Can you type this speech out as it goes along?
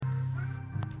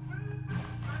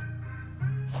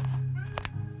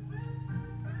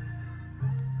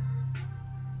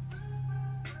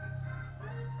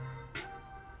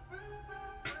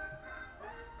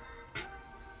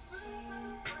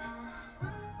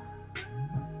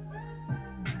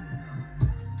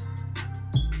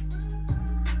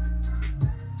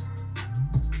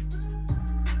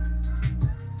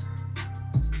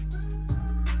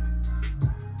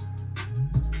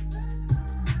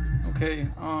Okay,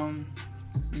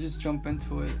 just jump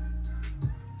into it.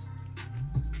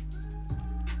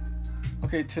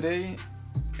 Okay, today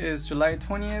is July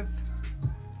 20th,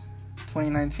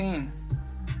 2019.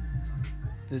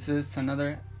 This is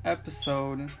another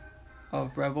episode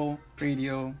of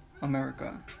Rebelradio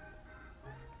America.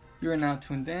 You are now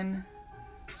tuned in,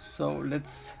 so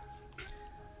let's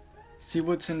see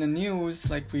what's in the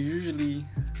news like we usually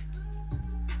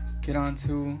get on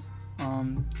to.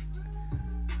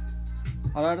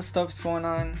 A lot of stuff's going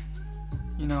on,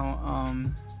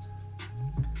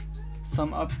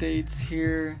 some updates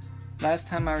here. Last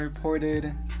time I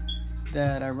reported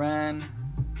that Iran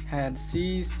had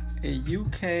seized a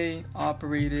UK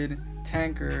operated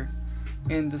tanker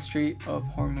in the Strait of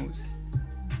Hormuz,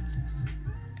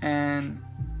 and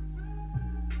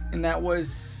that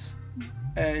was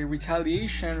a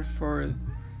retaliation for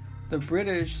the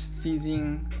British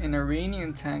seizing an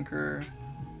Iranian tanker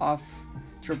off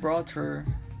Gibraltar.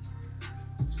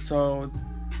 So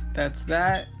that's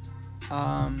that.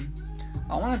 I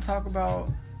want to talk about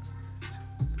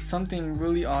something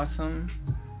really awesome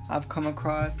I've come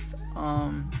across.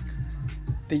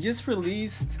 They just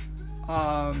released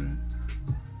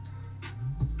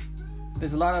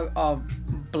there's a lot of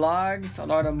blogs, a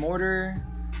lot of motor,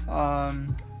 a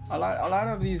lot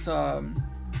of these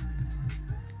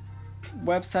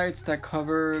websites that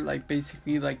cover like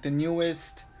basically like the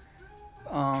newest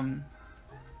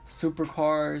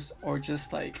supercars, or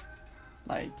just like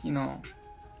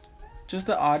just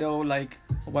the auto like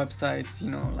websites,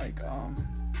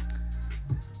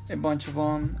 a bunch of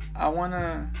them. I want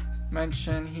to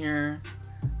mention here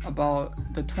about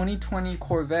the 2020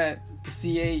 Corvette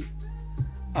C8.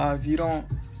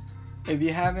 If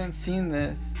you haven't seen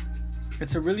this,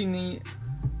 it's a really neat,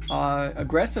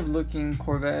 aggressive looking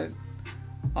Corvette.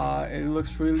 It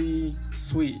looks really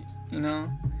sweet,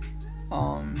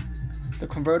 the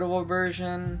convertible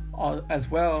version as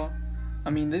well. I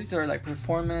mean, these are like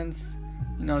performance.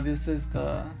 This is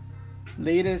the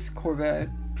latest Corvette.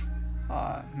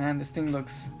 Man, this thing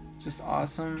looks just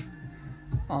awesome.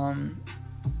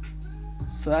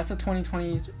 So that's a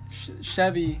 2020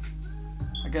 Chevy,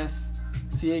 I guess,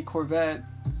 C8 Corvette.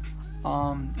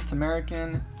 It's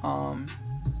American.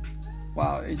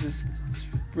 Wow, it's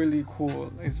really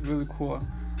cool. It's really cool.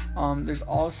 There's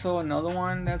also another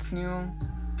one that's new,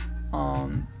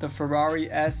 the Ferrari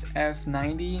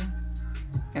SF90,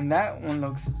 and that one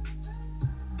looks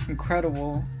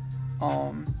incredible.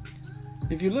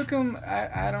 If you look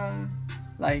at them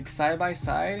like side by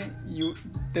side,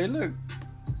 they look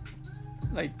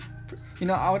like,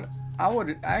 I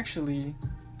would actually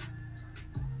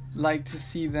like to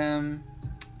see them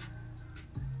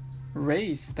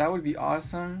race. That would be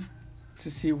awesome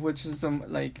to see which is the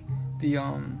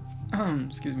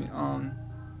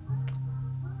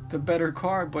the better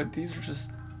car. But these are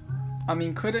just, I'm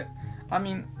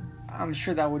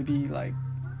sure that would be like,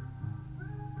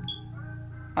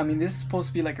 this is supposed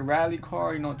to be like a rally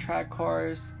car, track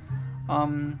cars.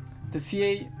 The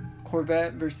C8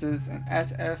 Corvette versus an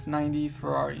SF90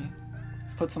 Ferrari.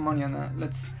 Let's put some money on that.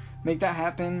 Let's make that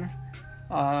happen.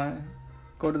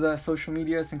 Go to the social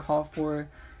medias and call for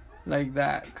like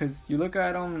that, because you look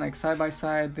at them like side by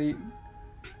side, they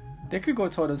could go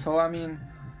toe to toe.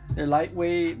 They're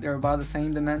lightweight, they're about the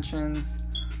same dimensions.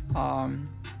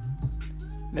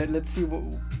 Let's see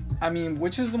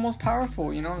which is the most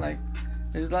powerful,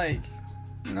 there's I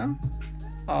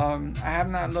have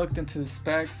not looked into the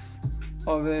specs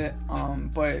of it,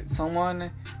 but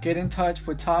someone get in touch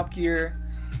with Top Gear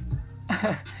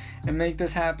and make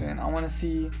this happen. I want to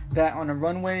see that on a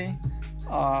runway.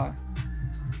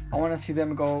 I want to see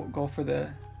them go for the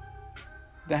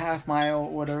half mile,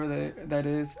 whatever that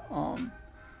is.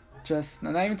 Just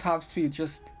not even top speed,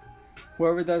 just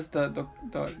whoever does the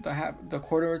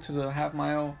quarter to the half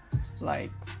mile like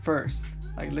first.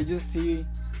 Like, let's just see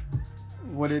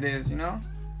what it is,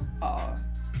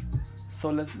 So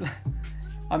let's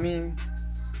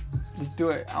do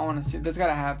it. I want to see. That's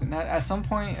gotta happen. At some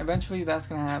point, eventually, that's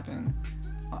gonna happen.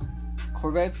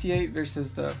 Corvette C8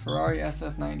 versus the Ferrari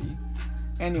SF90.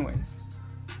 Anyways,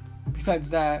 besides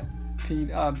that,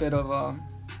 a bit of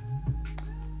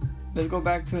let's go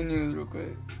back to the news real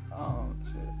quick. Oh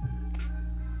shit.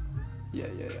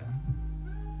 Yeah.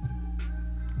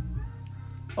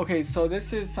 Okay, so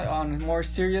this is on a more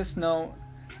serious note.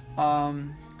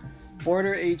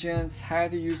 Border agents had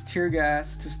to use tear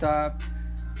gas to stop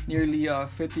nearly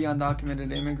 50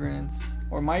 undocumented immigrants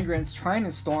or migrants trying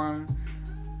to storm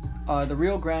the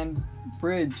Rio Grande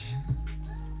Bridge.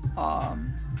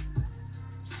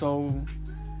 So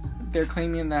they're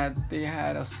claiming that they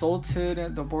had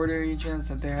assaulted the border agents,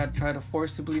 that they had tried to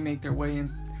forcibly make their way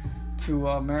into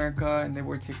America, and they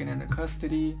were taken into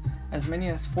custody. As many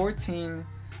as 14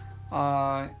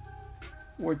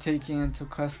 were taken into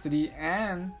custody,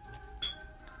 and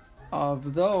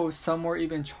of those, some were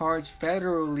even charged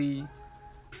federally.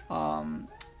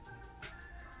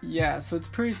 Yeah, so it's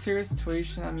a pretty serious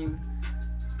situation. I mean,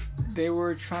 they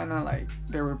were trying to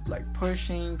they were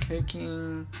pushing,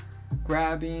 kicking,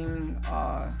 grabbing,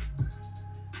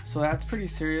 so that's pretty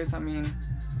serious. I mean,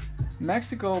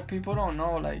 Mexico, people don't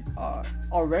know,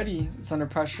 already it's under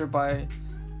pressure by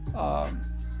the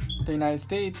United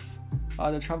States.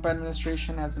 The Trump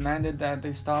administration has demanded that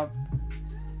they stop.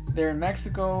 They're in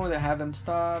Mexico, they have them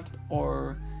stopped,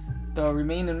 or the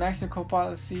Remain in Mexico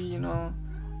policy, they're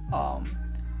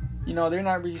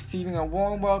not receiving a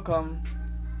warm welcome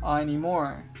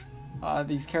anymore.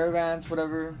 These caravans,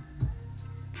 whatever,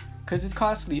 because it's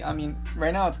costly. I mean,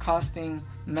 right now it's costing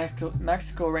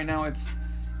Mexico right now it's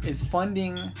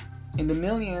funding in the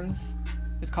millions.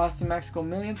 It's costing Mexico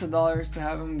millions of dollars to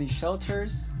have them in these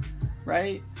shelters,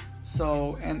 right?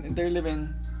 So, and they're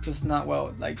living just not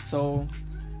well. They're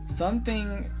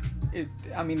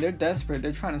desperate.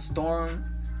 They're trying to storm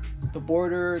the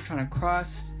border, trying to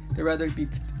cross. They'd rather be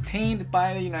detained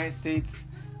by the United States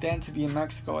than to be in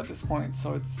Mexico at this point.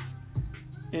 So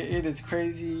it is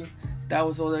crazy. That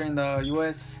was over in the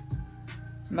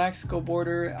U.S.-Mexico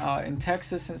border, in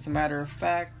Texas, as a matter of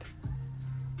fact.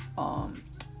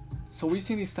 So we've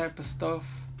seen this type of stuff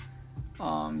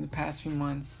in the past few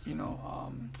months,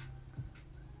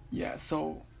 yeah,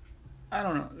 so I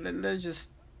don't know. Let's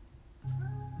just,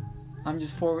 I'm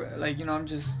just I'm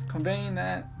just conveying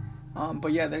that.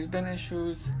 But yeah, there's been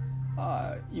issues,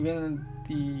 even in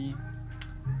the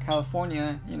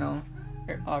California,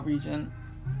 region,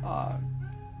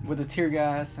 with the tear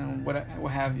gas and what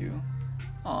have you.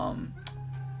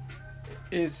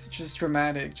 It's just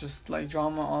dramatic, just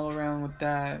drama all around with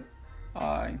that,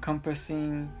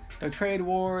 encompassing the trade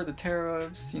war, the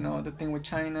tariffs, the thing with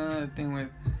China, the thing with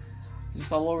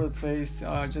just all over the place.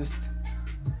 Just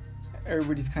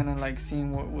everybody's kind of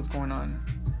seeing what's going on.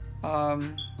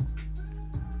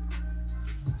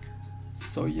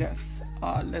 So yes,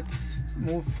 let's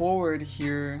move forward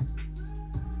here.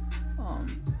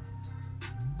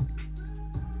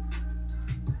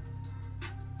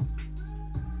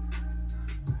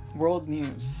 World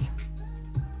news.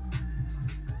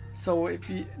 So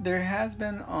there has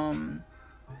been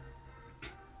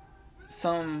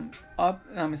some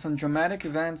dramatic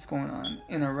events going on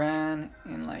in Iran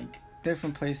and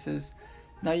different places.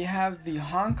 Now you have the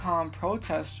Hong Kong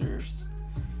protesters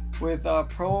with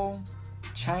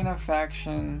pro-China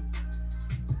faction.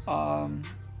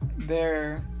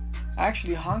 There,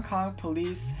 actually, Hong Kong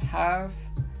police have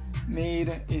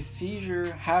made a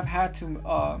seizure, have had to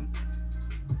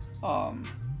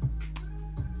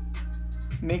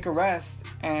make arrests,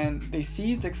 and they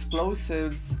seized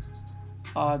explosives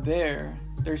there.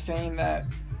 They're saying that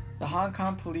the Hong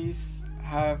Kong police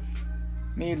have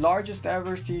made largest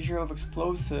ever seizure of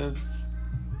explosives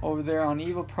over there on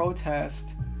eve of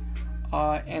protest,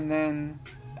 and then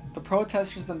the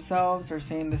protesters themselves are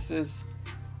saying this is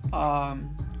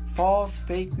false,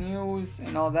 fake news,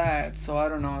 and all that. So I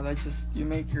don't know, you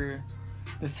make your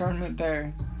discernment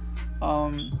there.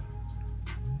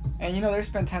 And there's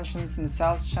been tensions in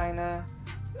South China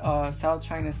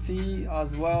Sea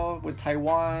as well, with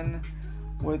Taiwan,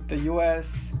 with the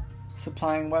US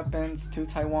supplying weapons to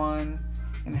Taiwan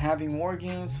and having war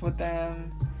games with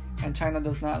them, and China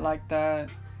does not like that.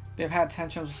 They've had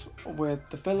tensions with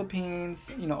the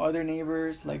Philippines, other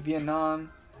neighbors like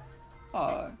Vietnam.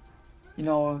 They're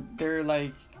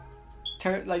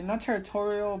not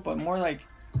territorial, but more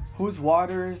whose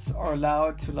waters are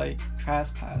allowed to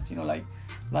trespass.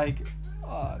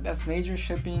 That's major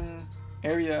shipping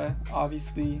area,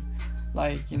 obviously.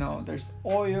 There's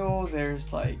oil, there's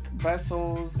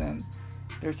vessels, and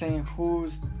they're saying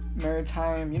who's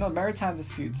maritime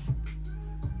disputes,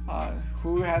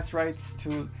 who has rights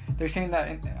to. They're saying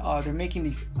that they're making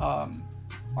these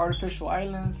artificial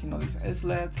islands, these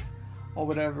islets or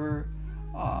whatever,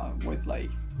 with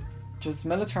just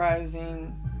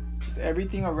militarizing just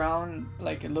everything around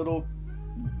a little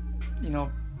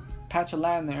patch of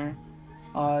land there.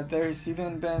 There's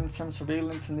even been some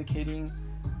surveillance indicating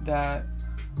that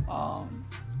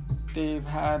they've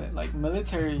had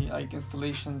military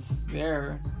installations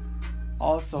there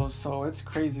also. So it's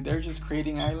crazy. They're just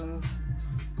creating islands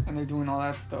and they're doing all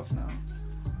that stuff now.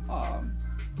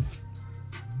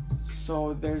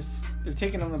 So they're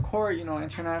taking them to court,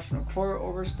 international court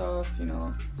over stuff,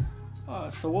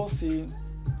 so we'll see.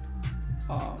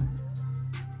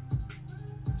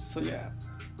 So yeah,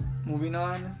 moving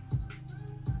on.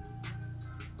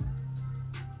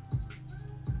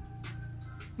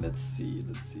 Let's see.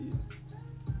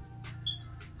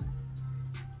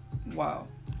 Wow.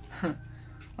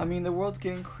 I mean, the world's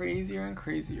getting crazier and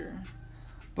crazier.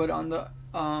 But on the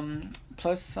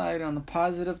plus side, on the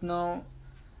positive note,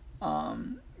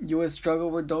 U.S. drug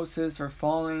overdoses are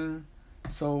falling.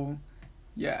 So,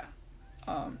 yeah.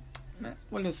 Well,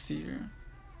 let's see here.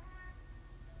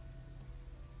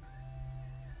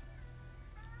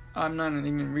 I'm not gonna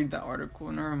even read that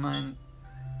article. Never mind.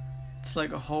 It's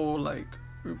like a whole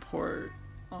report.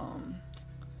 But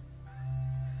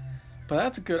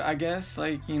that's good, I guess.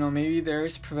 Maybe there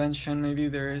is prevention. Maybe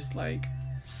there is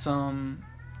some.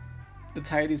 The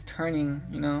tide is turning.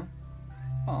 Yeah,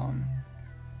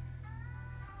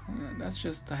 that's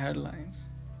just the headlines.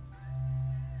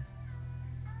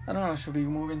 I don't know. Should we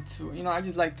move into? I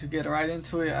just like to get right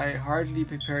into it. I hardly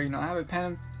prepare. I have a pen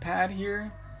and pad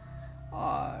here.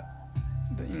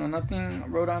 Nothing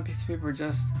wrote on a piece of paper.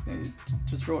 Just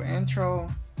wrote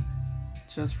intro.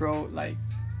 Just wrote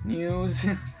news,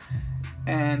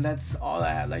 and that's all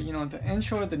I have. The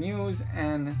intro, the news,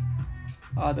 and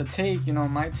the take.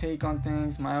 My take on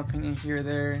things, my opinion here or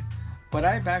there. But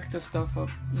I back this stuff up.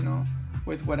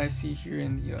 With what I see here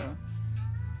in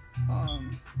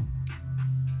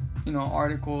the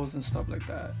articles and stuff like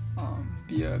that,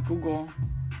 via Google,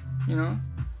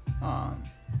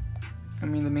 the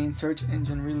main search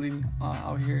engine really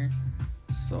out here.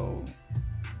 So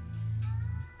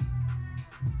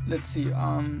let's see.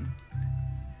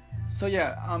 So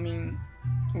yeah, we're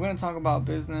gonna talk about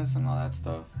business and all that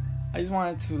stuff. I just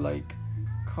wanted to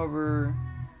cover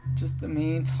just the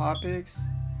main topics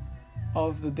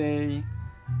of the day.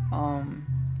 Then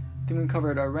we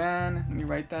covered Iran. Let me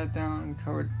write that down. We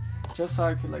covered, just so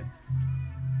I could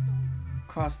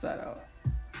cross that out.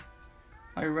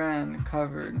 Iran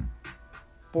covered.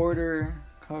 Border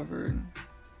covered.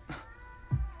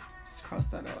 Just cross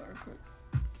that out real quick.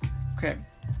 Okay.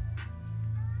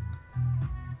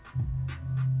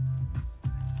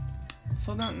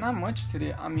 So not much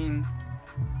today.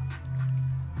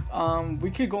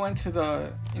 We could go into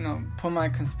the, put my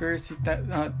conspiracy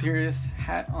theorist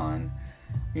hat on,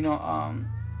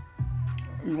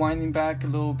 rewinding back a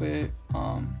little bit.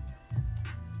 I'm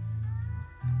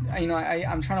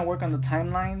trying to work on the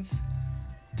timelines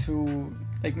to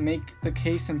make the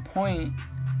case in point,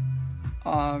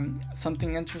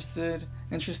 something interesting.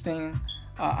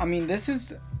 This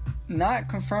is not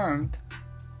confirmed,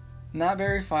 not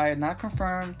verified, not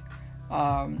confirmed.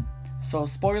 So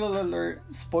spoiler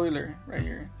right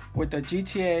here with the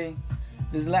GTA.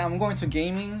 I'm going to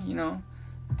gaming.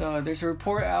 There's a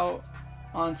report out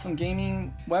on some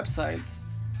gaming websites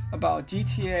about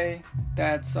GTA.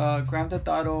 That's Grand Theft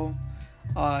Auto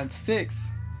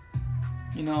 6.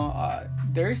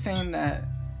 They're saying that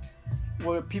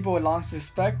what people had long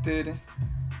suspected,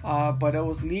 but it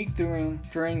was leaked during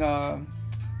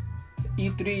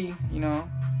E3.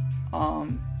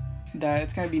 That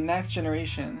it's gonna be next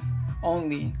generation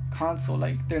only console.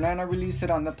 They're not gonna release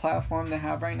it on the platform they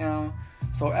have right now.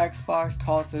 So Xbox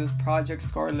calls this Project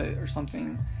Scarlet or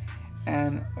something,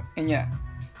 and yeah.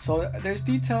 So there's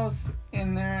details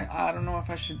in there. I don't know if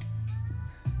I should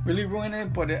really ruin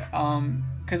it, but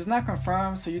because it's not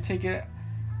confirmed. So you take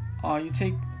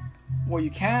what you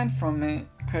can from it,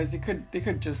 because they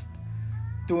could just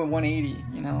do a 180,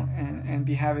 and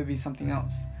have it be something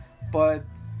else. But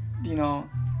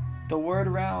the word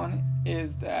around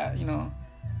is that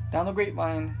down the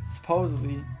grapevine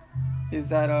supposedly is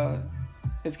that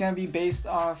it's gonna be based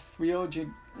off Rio de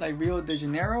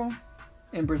Janeiro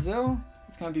in Brazil.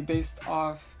 It's gonna be based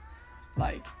off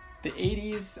the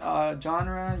 80s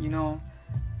genre,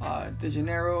 de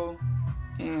Janeiro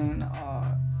in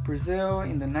Brazil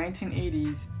in the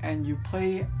 1980s, and you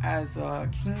play as a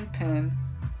kingpin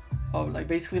of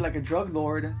basically a drug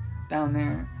lord down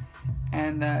there,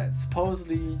 and that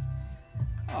supposedly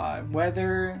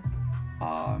weather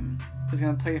is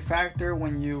gonna play a factor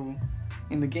when you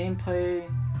in the gameplay,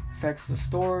 affects the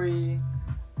story.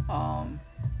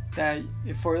 That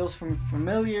for those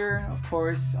familiar, of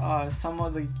course, some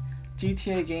of the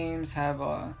GTA games have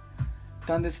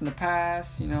done this in the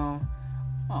past,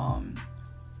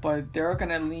 but they're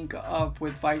gonna link up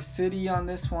with Vice City on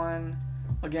this one.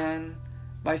 Again,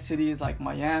 Vice City is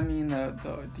Miami in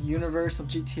the universe of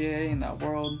GTA in that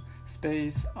world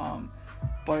space.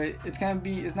 But it's not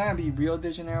gonna be Rio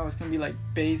de Janeiro. It's gonna be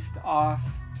based off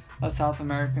a South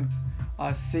American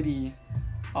city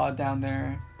down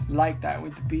there, that,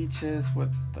 with the beaches,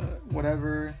 with the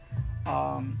whatever.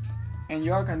 And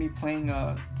you are gonna be playing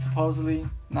supposedly,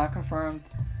 not confirmed,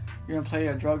 you're gonna play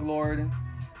a drug lord,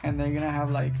 and then you're gonna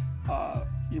have like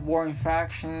warring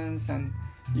factions, and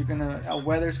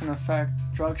weather's gonna affect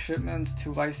drug shipments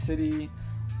to Vice City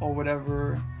or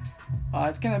whatever.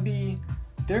 It's gonna be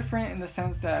different in the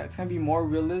sense that it's gonna be more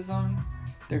realism.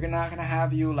 They're not gonna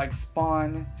have you like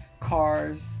spawn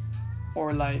cars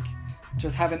or like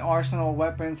just have an arsenal of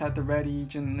weapons at the ready,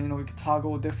 and you can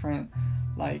toggle different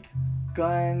like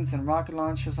guns and rocket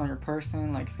launchers on your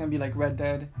person. Like it's gonna be like Red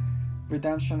Dead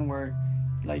Redemption, where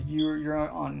like you're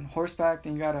on horseback,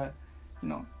 and you gotta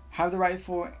have the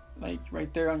rifle like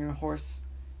right there on your horse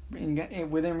and get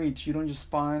within reach. You don't just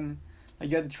spawn. Like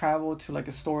you have to travel to like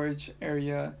a storage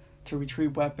area to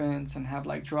retrieve weapons and have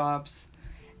like drops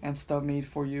and stuff made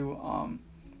for you.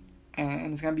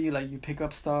 And it's gonna be like you pick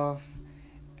up stuff,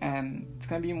 and it's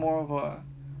gonna be more of a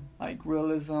like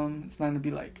realism. It's not gonna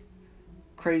be like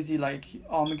crazy like,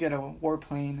 oh, I'm gonna get a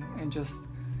warplane and just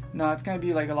no. It's gonna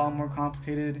be like a lot more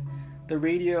complicated. The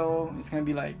radio is gonna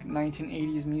be like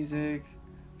 1980s music,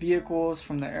 vehicles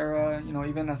from the era,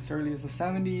 even as early as the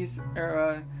 70s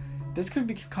era. This could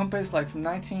be encompassed like from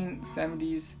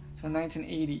 1970s to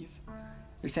 1980s.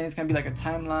 They're saying it's gonna be like a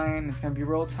timeline. It's gonna be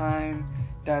real time.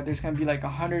 That there's gonna be like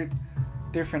 100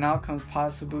 different outcomes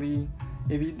possibly.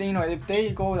 If if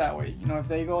they go that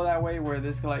way, where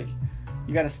there's like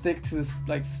you gotta stick to this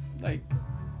like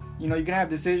you're gonna have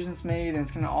decisions made, and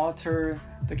it's gonna alter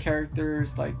the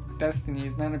characters' like destiny.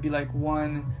 It's not gonna be like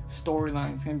one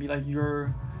storyline. It's gonna be like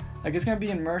it's gonna be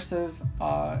immersive.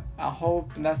 I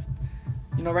hope, and that's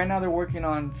right now they're working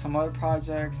on some other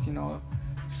projects.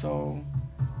 So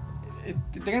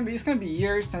it's gonna be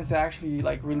years since they actually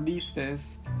like released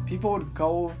this. People would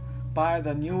go buy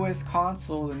the newest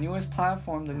console, the newest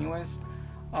platform, the newest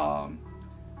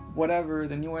whatever,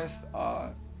 the newest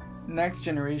next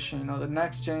generation. The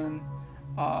next gen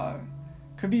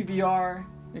could be VR,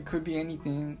 it could be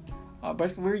anything,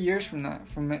 but we're years from that,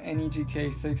 from any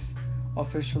GTA 6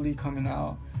 officially coming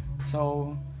out.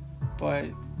 So, but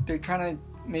they're trying to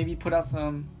maybe put out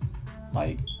some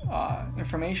like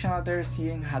information out there,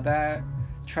 seeing how that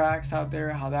tracks out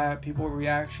there, how that people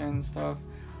reaction stuff.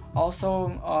 Also,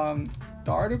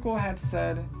 the article had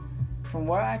said, from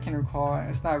what I can recall,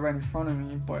 it's not right in front of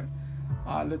me, but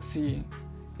let's see.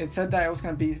 It said that it was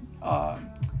going to be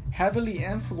heavily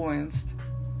influenced.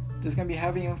 There's going to be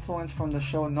heavy influence from the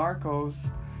show Narcos.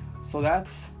 So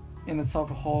that's in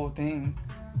itself a whole thing.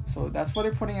 So that's what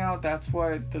they're putting out. That's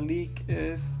what the leak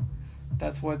is.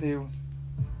 That's what they,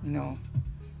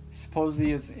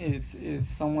 supposedly is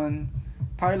someone,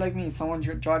 probably like me, someone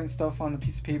jotting stuff on a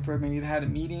piece of paper. Maybe they had a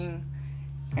meeting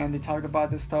and they talked about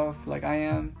this stuff like I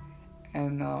am.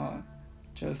 And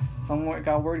just somewhere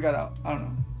word got out. I don't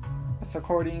know. That's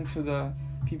according to the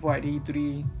people at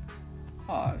E3.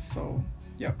 So,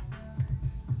 yep.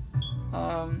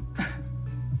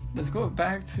 Let's go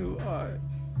back to,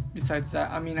 besides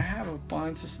that, I mean, I have a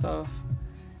bunch of stuff.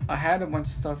 I had a bunch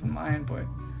of stuff in mind, but,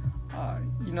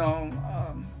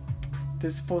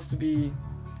 this is supposed to be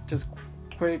just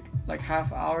quick, like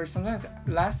half hour. Sometimes,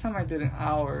 last time I did an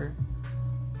hour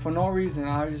for no reason.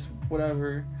 I was just,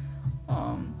 whatever.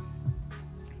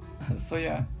 So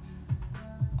yeah,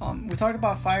 we talked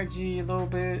about 5G a little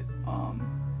bit.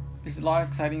 There's a lot of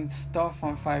exciting stuff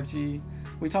on 5G.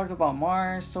 We talked about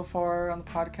Mars so far on the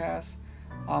podcast.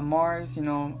 Mars, a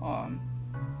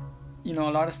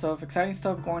lot of stuff, exciting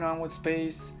stuff going on with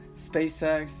space,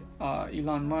 SpaceX,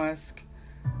 Elon Musk,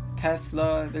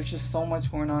 Tesla. There's just so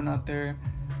much going on out there.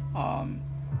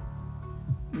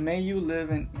 May you live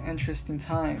in interesting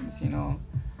times,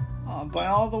 but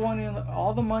all the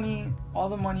money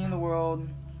in the world,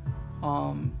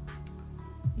 all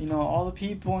the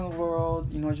people in the world,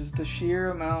 just the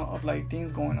sheer amount of like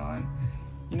things going on.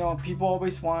 People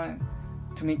always want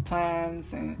to make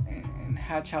plans and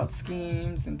hatch out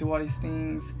schemes and do all these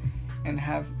things and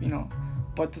have,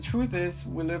 but the truth is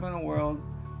we live in a world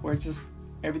where just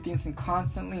everything's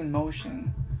constantly in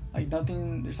motion. Like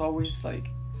nothing, there's always like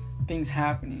things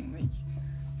happening. Like,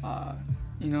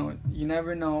 you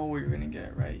never know what you're gonna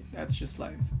get, right? That's just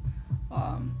life.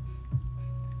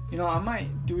 I might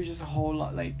do just a whole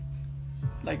lot, like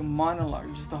a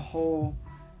monologue, just a whole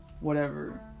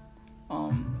whatever.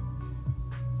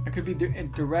 It could be a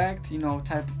direct,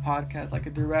 type of podcast, like a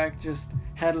direct, just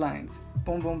headlines,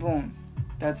 boom, boom, boom,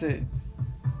 that's it.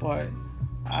 But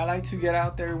I like to get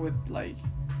out there with like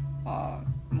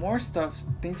more stuff,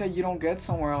 things that you don't get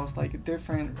somewhere else, like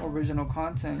different original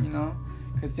content,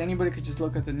 because anybody could just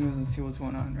look at the news and see what's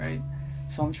going on, right?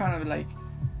 So I'm trying to like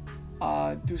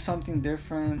do something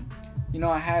different.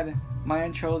 I had my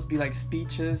intros be like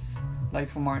speeches, like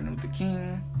from Martin Luther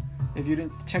King. If you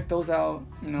didn't check those out,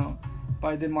 but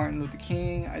I did Martin Luther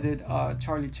King. I did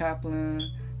Charlie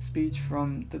Chaplin speech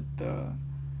from the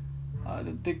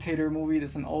Dictator movie.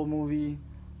 That's an old movie.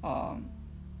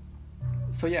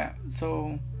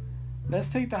 So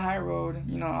let's take the high road.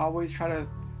 I always try to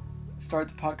start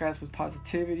the podcast with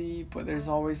positivity, but there's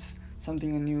always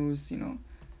something in news. A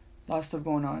lot of stuff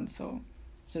going on. So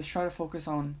just try to focus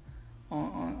on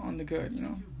the good.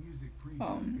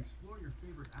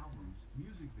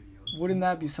 Wouldn't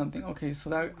that be something? Okay, so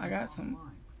that I got some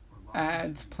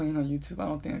ads playing on YouTube. I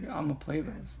don't think I'm gonna play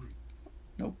those.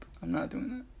 Nope, I'm not doing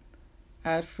that.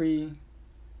 Ad free.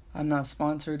 I'm not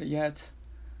sponsored yet.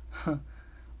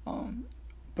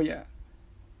 But yeah,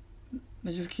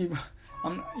 they just keep.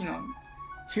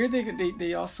 Here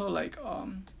they also like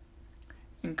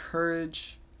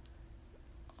encourage.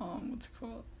 What's it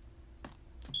called?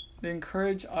 They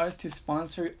encourage us to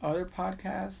sponsor other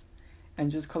podcasts and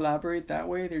just collaborate that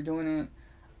way. They're doing it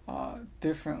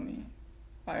differently.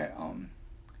 From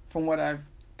what I've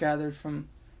gathered from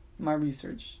my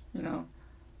research,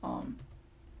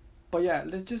 But yeah,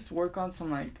 let's just work on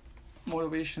some like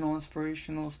motivational,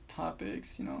 inspirational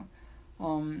topics,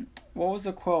 What was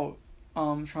the quote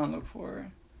I'm trying to look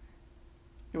for?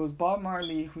 It was Bob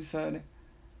Marley who said,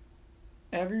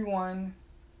 "Everyone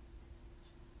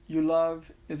you love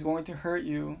is going to hurt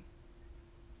you.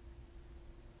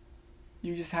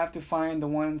 You just have to find the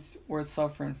ones worth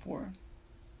suffering for."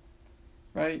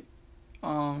 Right?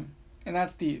 And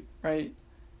that's deep, right?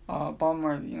 Bob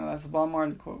Marley, that's a Bob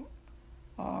Marley quote.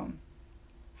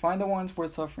 Find the ones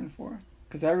worth suffering for,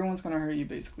 because everyone's gonna hurt you.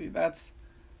 Basically,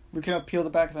 we can peel the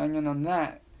back of the onion on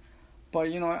that. But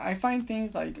I find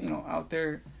things like out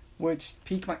there which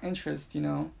pique my interest.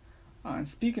 And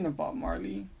speaking of Bob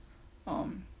Marley,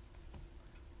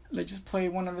 let's just play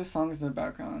one of his songs in the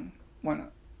background. Why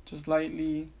not? Just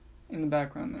lightly in the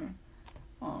background there.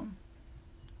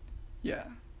 Yeah.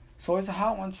 So it's a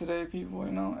hot one today, people.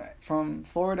 From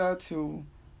Florida to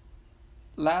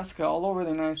Alaska, all over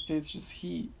the United States, just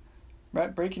heat,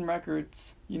 breaking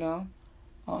records,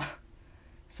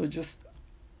 so just,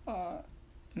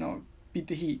 beat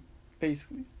the heat,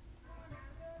 basically.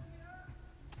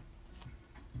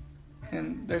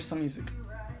 And there's some music.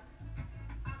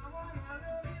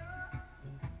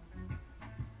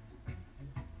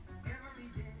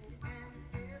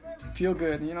 Feel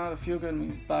good, the feel good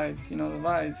vibes, the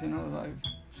vibes.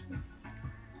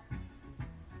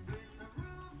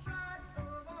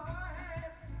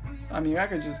 I mean, I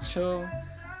could just chill.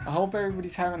 I hope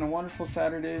everybody's having a wonderful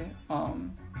Saturday. How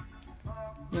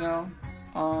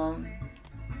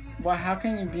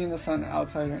can you be in the sun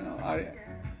outside right now?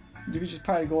 You could just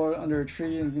probably go under a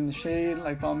tree and be in the shade,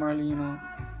 like Bob Marley,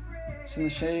 just in the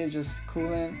shade, just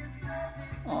cooling.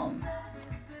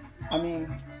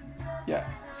 Yeah,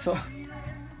 so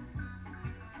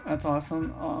that's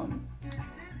awesome.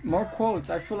 More quotes.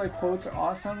 I feel like quotes are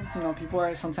awesome.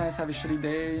 People sometimes have a shitty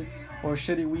day or a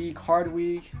shitty week, hard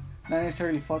week, not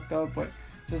necessarily fucked up, but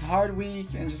just hard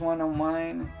week and just want to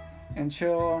unwind and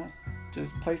chill.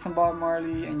 Just play some Bob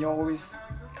Marley and you'll always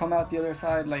come out the other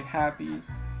side like happy.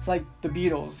 It's like the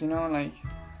Beatles, like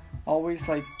always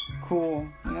like cool,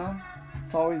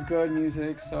 It's always good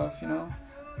music stuff,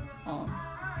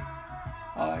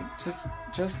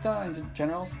 Just in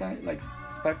general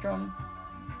spectrum,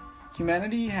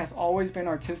 humanity has always been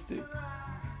artistic.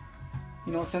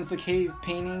 Since the cave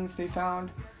paintings they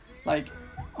found,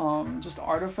 just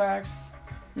artifacts,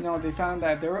 they found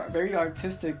that they were very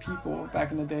artistic people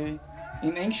back in the day.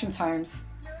 In ancient times,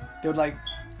 they would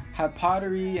have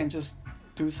pottery and just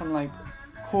do some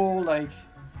cool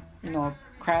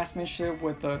craftsmanship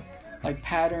with the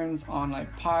patterns on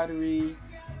pottery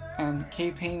and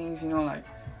cave paintings,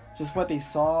 just what they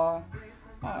saw.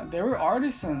 They were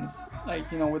artisans,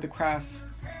 with the crafts.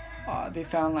 They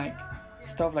found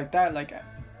stuff like that.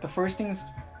 The first things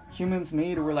humans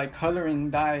made were coloring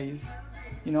dyes.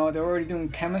 They were already doing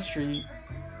chemistry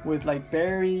with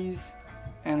berries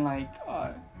and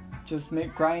just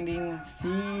grinding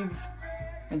seeds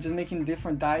and just making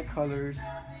different dye colors.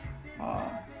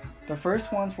 The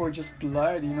first ones were just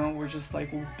blood, were just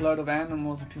blood of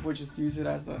animals, and people just use it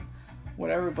as a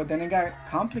whatever. But then it got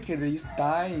complicated. They used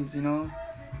dyes,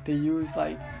 they used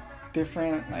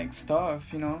different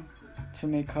stuff, to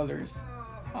make colors,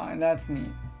 and that's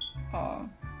neat.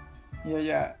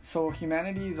 So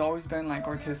humanity has always been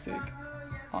artistic.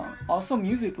 Also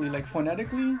musically,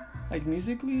 phonetically,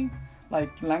 musically,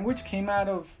 language came out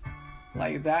of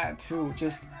that too.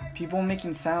 Just people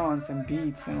making sounds and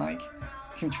beats and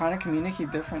trying to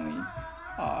communicate differently.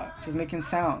 Just making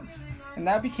sounds, and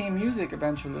that became music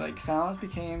eventually. Sounds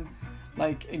became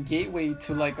a gateway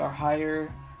to our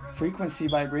higher frequency,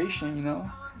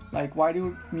 vibration, like why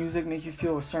do music make you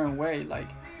feel a certain way? Like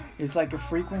it's like a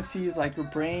frequency. It's like your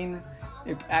brain,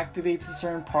 it activates a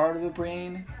certain part of the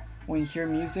brain when you hear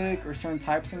music or certain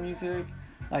types of music.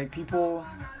 Like people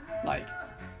like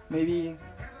maybe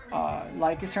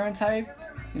like a certain type,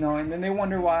 and then they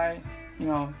wonder why,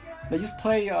 they just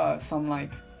play some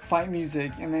like fight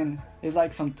music, and then it's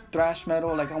like some thrash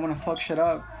metal, like I want to fuck shit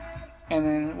up, and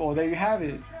then well there you have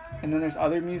it. And then there's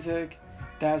other music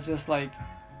that's just like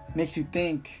makes you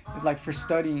think. It's like for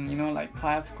studying, like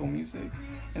classical music.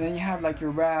 And then you have like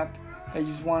your rap that you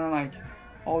just want to like,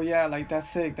 oh yeah, like that's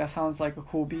sick, that sounds like a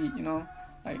cool beat,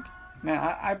 like man,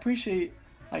 I appreciate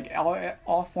like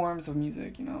all forms of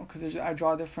music, because I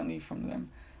draw differently from them.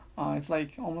 It's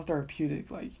like almost therapeutic,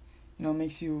 like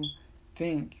makes you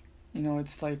think,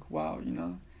 it's like wow,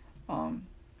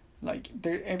 like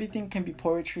there, everything can be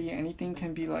poetry, anything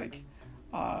can be like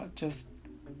just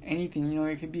anything,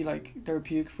 it could be like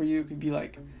therapeutic for you. It could be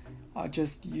like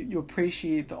just you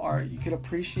appreciate the art, you could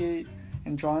appreciate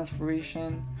and draw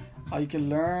inspiration, you can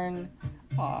learn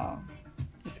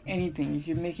just anything. You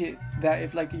can make it that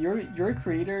if like you're a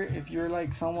creator, if you're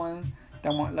like someone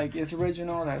that is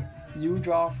original, that you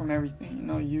draw from everything,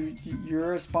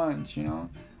 you're a sponge,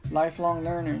 lifelong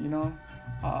learner,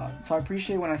 so I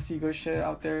appreciate when I see good shit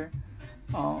out there.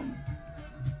 Yeah,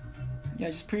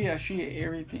 just appreciate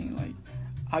everything. Like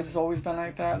I just always been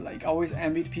like that. Like I always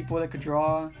envied people that could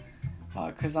draw,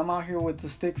 cause I'm out here with the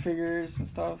stick figures and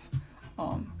stuff.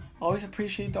 I always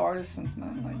appreciate the artisans,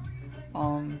 man.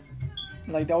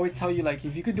 Like they always tell you, like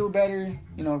if you could do it better,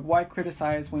 why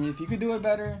criticize if you could do it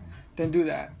better, then do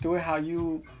that. Do it how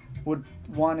you would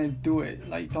want to do it.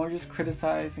 Like don't just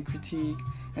criticize and critique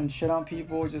and shit on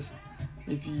people. Just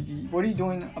what are you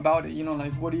doing about it?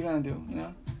 Like what are you gonna do?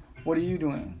 What are you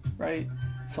doing, right?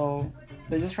 So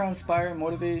they just try to inspire and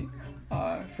motivate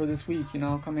for this week,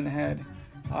 coming ahead.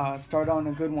 Start on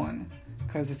a good one,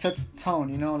 because it sets the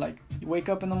tone, like you wake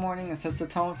up in the morning, it sets the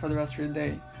tone for the rest of your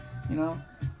day,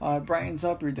 it brightens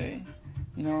up your day,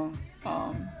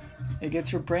 it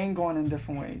gets your brain going in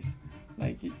different ways.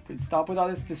 Like you could stop with all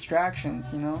these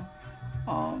distractions,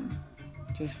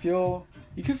 just feel,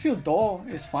 you could feel dull,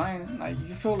 it's fine. Like you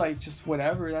can feel like just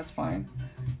whatever, that's fine.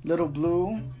 Little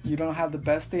blue, you don't have the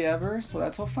best day ever, so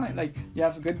that's all fine. Like you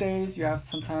have good days,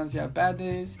 sometimes you have bad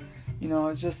days,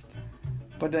 it's just,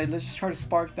 but let's just try to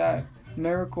spark that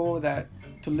miracle, that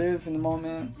to live in the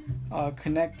moment,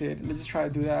 connected. Let's just try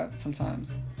to do that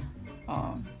sometimes.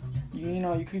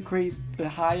 You could create the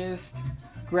highest,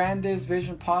 grandest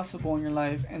vision possible in your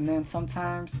life, and then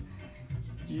sometimes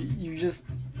you just,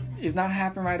 it's not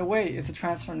happening right away. It's a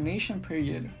transformation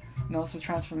period. It's a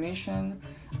transformation,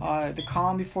 the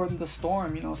calm before the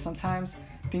storm. Sometimes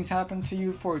things happen to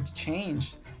you for it to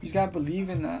change. You just gotta believe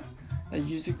in that.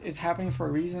 It's happening for a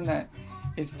reason, that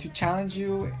it's to challenge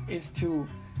you, it's to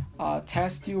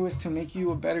test you, it's to make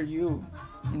you a better you.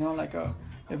 Like a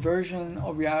version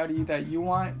of reality that you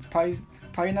want. It's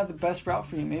probably not the best route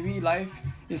for you. Maybe life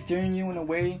is steering you in a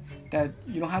way that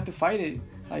you don't have to fight it.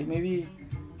 Like maybe,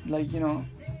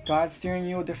 God's steering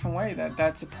you a different way.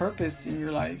 That's a purpose in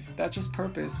your life. That's just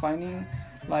purpose. Finding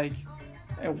like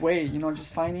a way,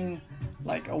 just finding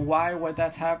like a why, what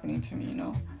that's happening to me,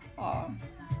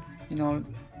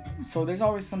 so there's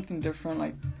always something different.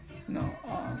 Like,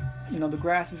 the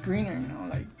grass is greener,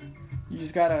 like you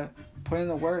just gotta put in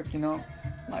the work,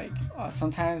 like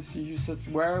sometimes you just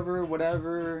wherever,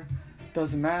 whatever,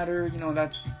 doesn't matter,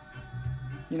 that's,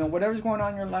 whatever's going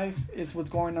on in your life is what's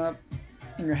going up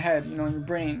in your head, in your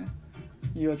brain.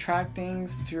 You attract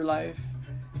things to your life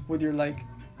with your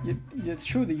it's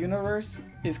true, the universe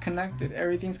is connected,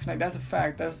 everything's connected. That's a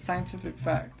fact, that's a scientific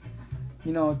fact.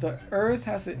 The earth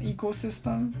has an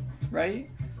ecosystem, right?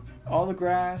 All the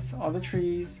grass, all the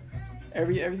trees,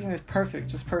 everything is perfect,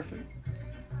 just perfect.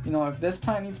 If this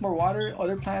plant needs more water,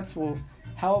 other plants will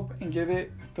help and give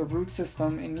it the root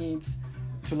system it needs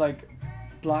to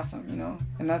blossom,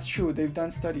 and that's true. They've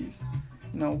done studies.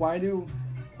 Why do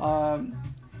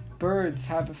birds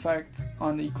have effect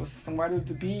on the ecosystem? Why do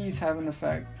the bees have an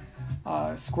effect?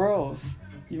 Squirrels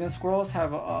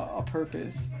have a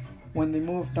purpose. When they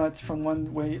move nuts from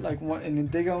one way, and then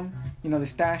dig them, they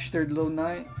stash their little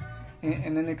nut,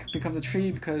 and then it becomes a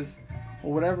tree because,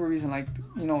 for whatever reason,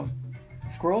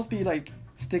 squirrels be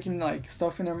sticking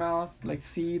stuff in their mouth,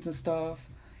 seeds and stuff,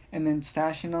 and then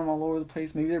stashing them all over the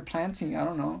place. Maybe they're planting, I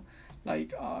don't know.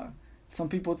 Some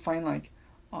people find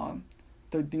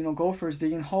the gophers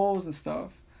digging holes and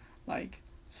stuff.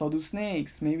 So do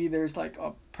snakes. Maybe there's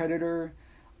a predator,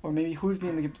 or maybe who's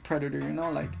being the predator,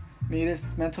 maybe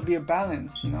there's meant to be a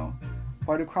balance,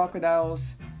 Why do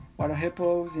crocodiles water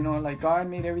hippos, you know, like God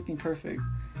made everything perfect,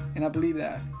 and I believe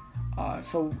that.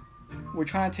 So we're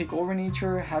trying to take over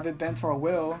nature, have it bent to our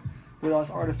will, with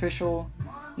us artificial,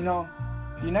 you know,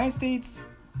 the United States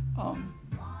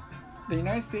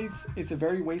is a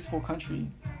very wasteful country.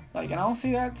 Like, and I don't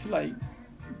say that to like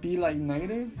be like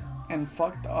negative and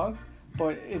fucked up,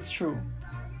 but it's true.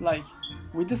 Like,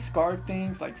 we discard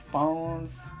things like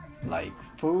phones, like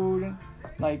food,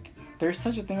 like there's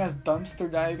such a thing as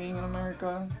dumpster diving in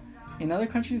America. In other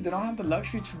countries, they don't have the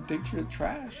luxury to dig through the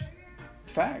trash.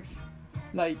 It's facts.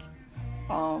 Like,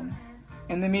 and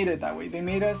they made it that way. They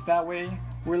made us that way.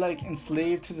 We're like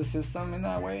enslaved to the system in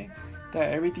that way,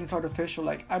 that everything's artificial.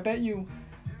 Like, I bet you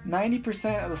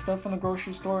 90% of the stuff in the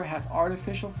grocery store has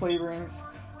artificial flavorings,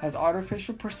 has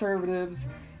artificial preservatives.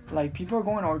 Like, people are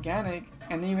going organic,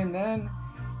 and even then,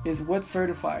 is what's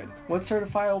certified. What's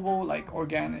certifiable, like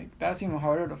organic? That's even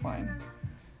harder to find.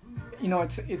 You know,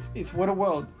 it's what a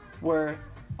world where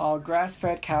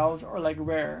grass-fed cows are like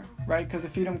rare, right? Because they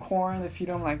feed them corn, they feed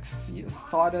them like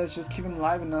sawdust, just keep them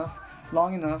alive enough,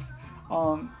 long enough,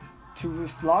 to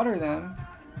slaughter them,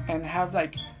 and have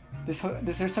like this.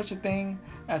 There's such a thing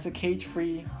as a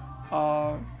cage-free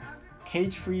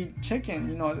chicken.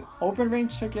 You know,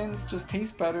 open-range chickens just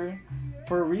taste better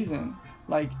for a reason.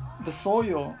 Like, the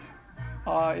soil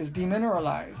is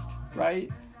demineralized,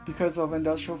 right? Because of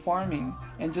industrial farming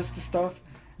and just the stuff.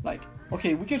 Like,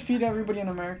 okay, we could feed everybody in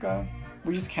America,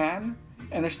 we just can,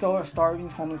 and there's still starving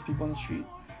homeless people in the street.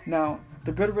 Now,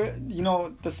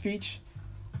 the speech,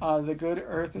 the good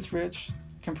earth is rich,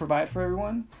 can provide for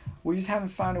everyone. We just haven't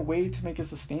found a way to make it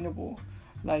sustainable.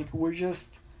 Like, we're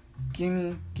just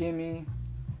gimme,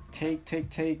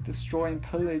 take, destroy and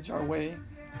pillage our way.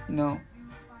 You know,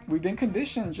 we've been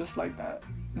conditioned just like that.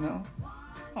 You know,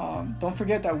 don't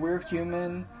forget that we're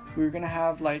human. We're gonna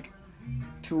have like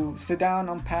to sit down,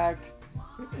 unpack.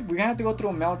 We're gonna have to go through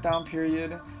a meltdown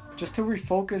period just to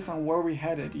refocus on where we're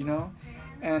headed, you know?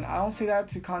 And I don't say that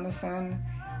to condescend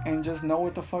and just know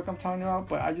what the fuck I'm talking about,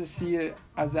 but I just see it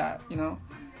as that, you know?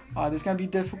 There's gonna be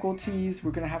difficulties.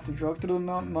 We're gonna have to drag through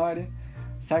the mud,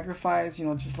 sacrifice, you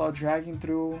know, just a lot of dragging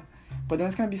through. But then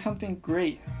it's gonna be something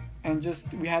great, and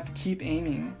just we have to keep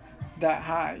aiming that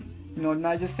high, you know,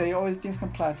 not just say, oh, things can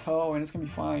plateau and it's gonna be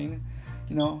fine,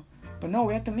 you know? But no,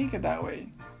 we have to make it that way.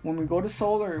 When we go to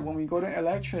solar, when we go to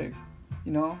electric,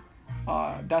 you know,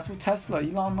 that's what Tesla,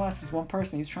 Elon Musk is one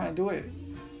person, he's trying to do it,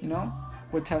 you know,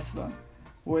 with Tesla,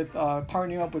 with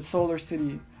partnering up with Solar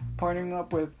City, partnering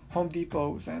up with Home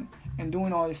Depots, and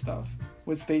doing all this stuff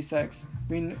with SpaceX.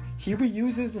 I mean, he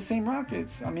reuses the same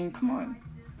rockets. I mean, come on.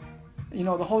 You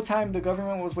know, the whole time the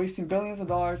government was wasting billions of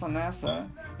dollars on NASA,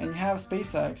 and you have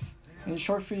SpaceX in a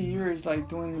short few years, like,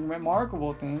 doing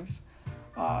remarkable things.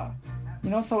 You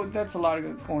know, so that's a lot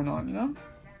of going on, you know?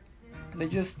 They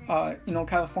just, you know,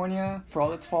 California, for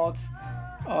all its faults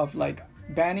of, like,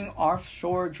 banning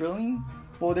offshore drilling,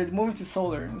 well, they're moving to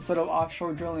solar instead of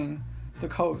offshore drilling the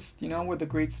coast, you know, with the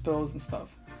great spills and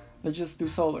stuff. Let's just do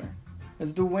solar.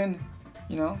 Let's do wind,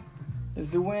 you know? Let's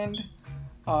do wind.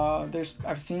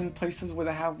 I've seen places where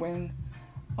they have wind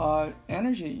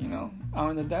energy, you know, out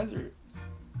in the desert.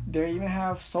 They even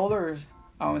have solars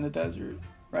out in the desert,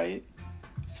 right?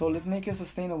 So let's make it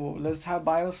sustainable. Let's have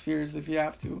biospheres if you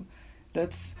have to.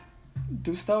 Let's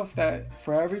do stuff that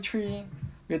for every tree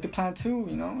we have to plant two,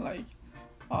 you know, like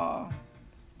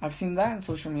I've seen that in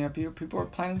social media. People are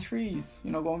planting trees,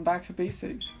 you know, going back to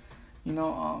basics. You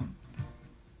know,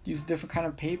 use different kind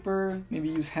of paper, maybe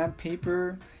use hemp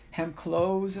paper, hemp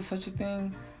clothes is such a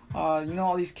thing. You know,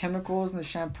 all these chemicals in the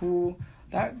shampoo,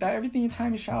 that everything you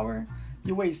time you shower,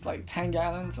 you waste like 10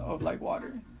 gallons of like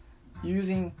water.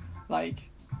 Using like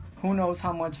who knows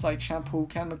how much like shampoo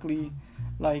chemically,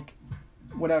 like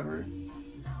whatever.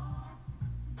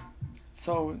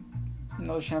 So, you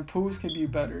know, shampoos could be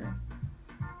better,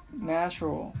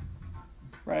 natural,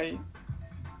 right?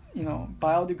 You know,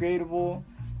 biodegradable,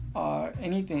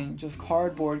 anything, just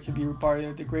cardboard could be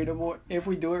biodegradable if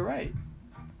we do it right.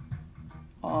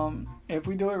 If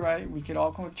we do it right, we could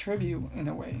all contribute in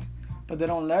a way, but they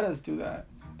don't let us do that.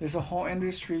 There's a whole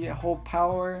industry, a whole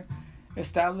power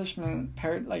establishment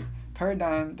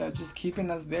paradigm that's just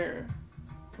keeping us there,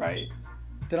 right?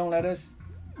 They don't let us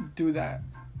do that,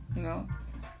 you know.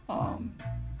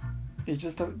 It's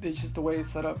just the way it's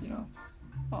set up, you know.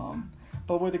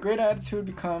 But with a great attitude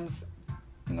becomes,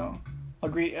 you know, a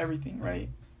great everything, right?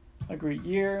 A great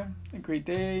year, a great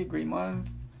day, a great month,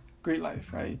 great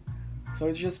life, right? So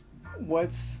it's just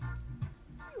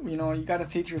you know, you gotta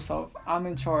say to yourself, I'm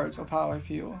in charge of how I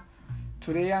feel.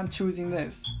 Today I'm choosing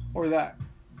this or that,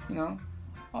 you know.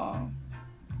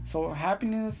 So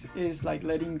happiness is like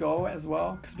letting go as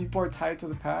well, because people are tied to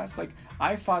the past. Like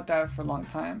I fought that for a long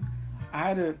time. I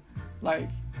had to like,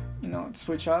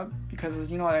 switch up,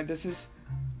 because like this is,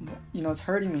 it's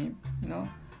hurting me,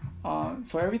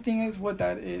 so everything is what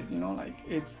that is, like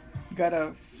it's, you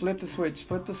gotta flip the switch,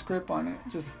 flip the script on it.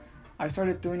 Just, I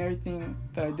started doing everything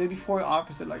that I did before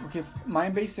opposite. Like, okay, if my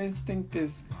base instinct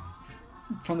is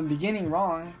from the beginning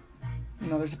wrong,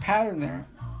 there's a pattern there.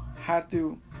 I had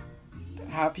to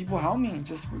have people help me,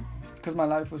 just because my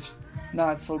life was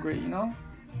not so great,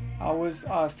 I was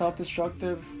a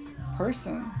self-destructive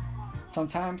person.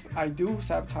 Sometimes I do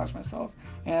sabotage myself,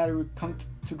 and I would come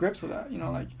to grips with that.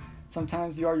 Like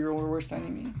sometimes you are your own worst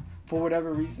enemy for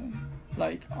whatever reason.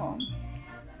 Like,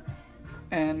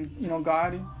 and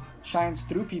God shines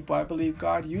through people. I believe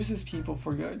God uses people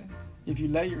for good if you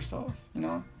let yourself. If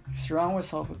you surround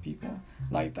yourself with people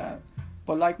like that.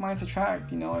 But like minds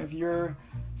attract. If you're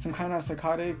some kind of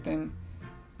psychotic, then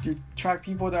you attract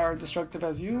people that are destructive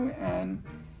as you, and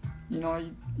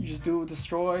you just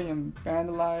destroy and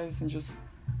vandalize and just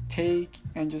take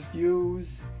and just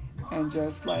use and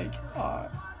just like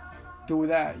do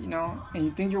that, and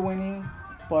you think you're winning,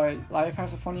 but life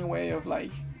has a funny way of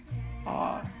like,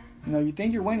 you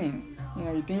think you're winning,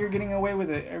 you think you're getting away with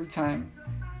it every time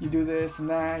you do this and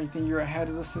that, you think you're ahead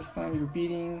of the system, you're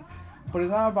beating, but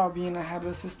it's not about being ahead of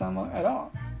the system at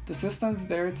all. The system's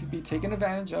there to be taken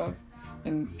advantage of,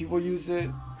 and people use it.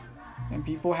 And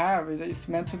people have it. It's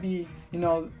meant to be,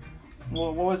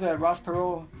 what was that? Ross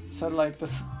Perot said, like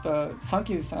the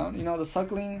sucking sound, the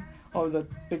suckling of the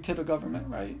big tit of government,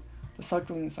 right? The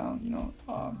suckling sound,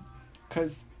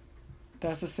 because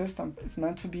that's the system. It's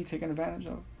meant to be taken advantage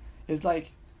of. It's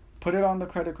like, put it on the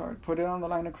credit card, put it on the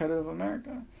line of credit of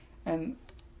America, and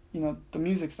the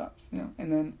music stops, and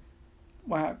then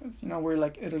what happens? We're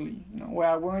like Italy, where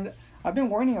I've been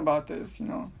warning about this,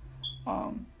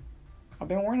 I've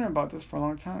been warning about this for a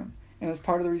long time, and it's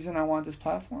part of the reason I want this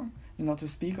platform, to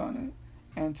speak on it,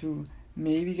 and to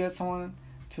maybe get someone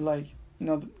to like,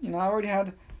 I already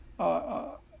had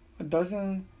a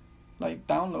dozen like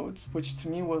downloads, which to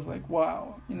me was like,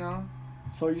 wow,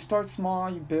 So you start small,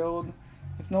 you build.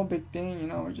 It's no big thing,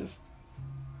 it's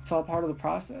all part of the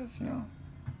process,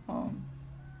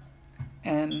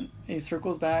 and it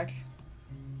circles back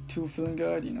to feeling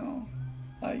good,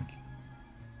 like,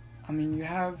 you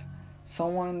have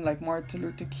someone like Martin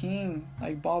Luther King,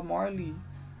 like Bob Marley,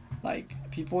 like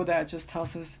people that just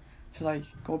tells us to like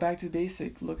go back to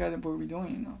basic, look at what we're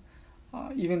doing,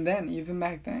 even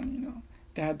back then,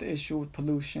 they had the issue with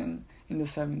pollution in the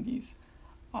 70s.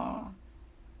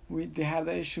 They had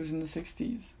the issues in the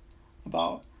 60s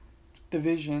about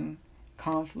division,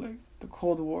 conflict, the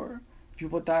Cold War.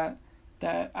 People thought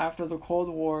that after the Cold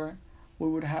War we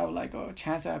would have like a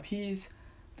chance at peace,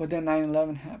 but then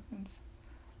 9/11 happens.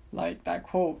 Like that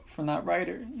quote from that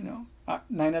writer,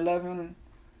 9/11,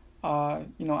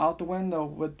 out the window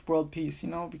with world peace,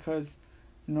 because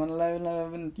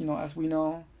 9/11, as we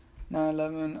know,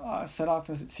 9/11 set off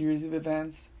a series of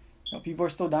events. People are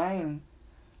still dying.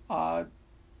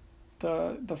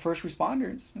 The first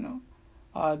responders,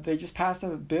 they just passed a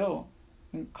bill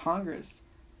in Congress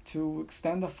to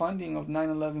extend the funding of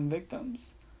 9/11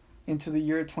 victims into the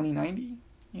year 2090,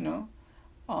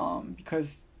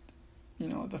 because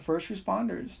the first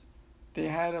responders, they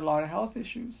had a lot of health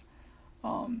issues,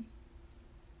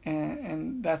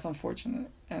 and that's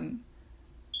unfortunate. And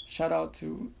shout out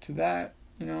to that,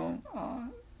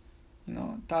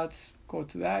 thoughts go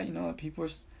to that, people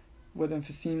with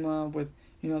emphysema, with,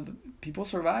 the people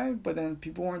survived, but then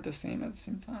people weren't the same at the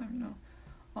same time,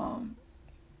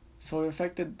 so it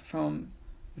affected from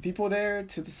the people there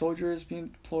to the soldiers being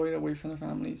deployed away from their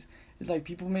families. It's like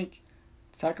people make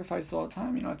sacrifices all the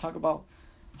time. I talk about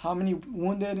how many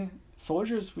wounded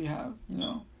soldiers we have.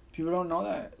 People don't know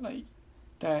that, like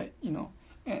that.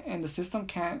 And the system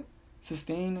can't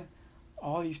sustain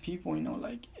all these people.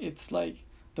 Like it's like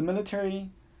the military.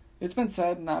 It's been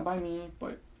said, not by me,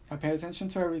 but I pay attention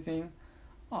to everything.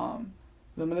 The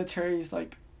military is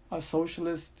like a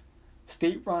socialist,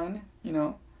 state-run,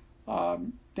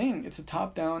 thing. It's a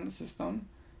top-down system,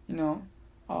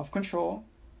 of control,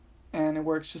 and it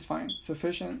works just fine. It's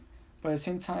efficient, but at the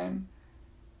same time,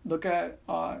 look at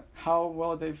how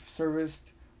well they've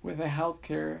serviced with the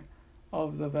healthcare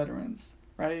of the veterans,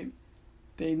 right?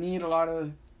 They need a lot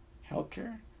of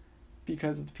healthcare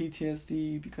because of the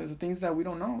PTSD, because of things that we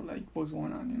don't know, like what's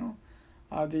going on,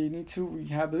 they need to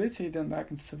rehabilitate them back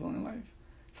into civilian life.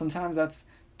 Sometimes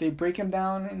they break them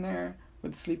down in there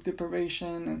with sleep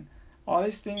deprivation and all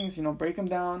these things, break them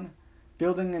down,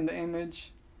 building in the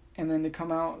image, and then they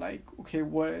come out like, okay,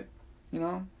 what,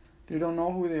 They don't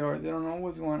know who they are. They don't know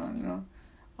what's going on, you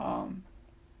know.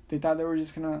 They thought they were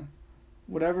just gonna,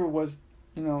 whatever was,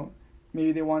 you know,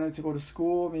 maybe they wanted to go to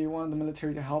school, maybe wanted the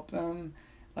military to help them,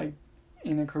 like,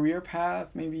 in a career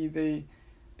path. Maybe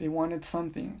they wanted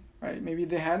something, right? Maybe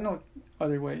they had no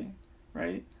other way,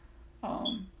 right?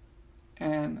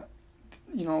 And,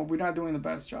 you know, we're not doing the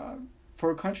best job.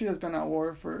 For a country that's been at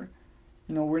war for,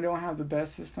 you know, we don't have the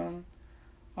best system,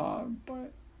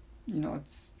 but, you know,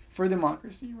 it's for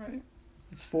democracy, right?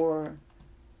 It's for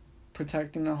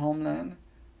protecting the homeland,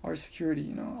 our security,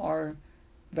 you know, our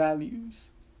values.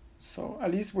 So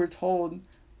at least we're told,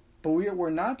 but we're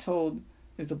not told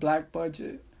is the black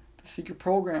budget, the secret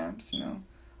programs, you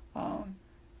know.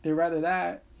 They'd rather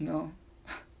that, you know,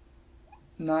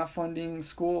 not funding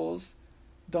schools.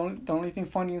 The only thing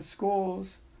funding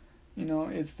schools, you know,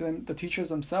 it's the teachers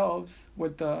themselves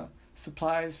with the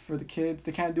supplies for the kids.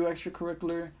 They can't do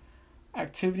extracurricular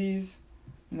activities.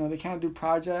 You know, they can't do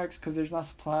projects because there's not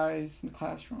supplies in the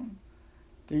classroom.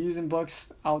 They're using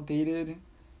books outdated,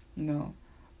 you know.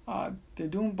 They're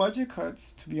doing budget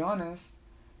cuts, to be honest.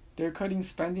 They're cutting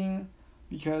spending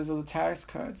because of the tax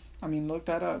cuts. I mean, look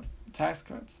that up. Tax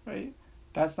cuts, right?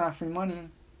 That's not free money.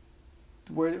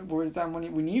 Where's that money?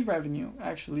 We need revenue,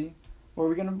 actually. Or are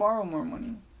we going to borrow more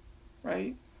money,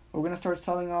 right? We're going to start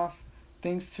selling off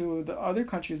things to the other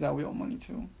countries that we owe money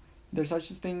to. There's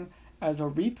such a thing as a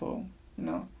repo, you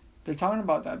know. They're talking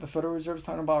about that. The Federal Reserve is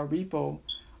talking about a repo,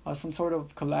 some sort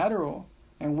of collateral,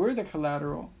 and we're the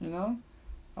collateral, you know.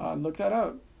 Look that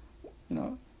up, you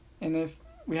know. And if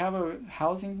we have a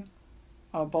housing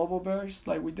bubble burst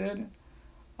like we did,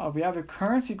 we have a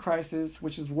currency crisis,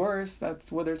 which is worse.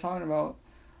 That's what they're talking about.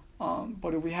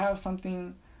 But if we have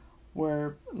something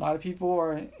where a lot of people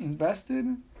are invested,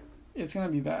 it's going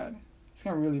to be bad. It's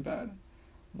going to be really bad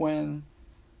when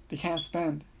they can't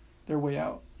spend their way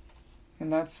out.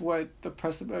 And that's what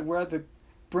we're at the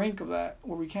brink of that,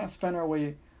 where we can't spend our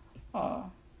way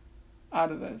out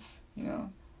of this, you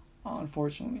know,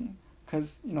 unfortunately.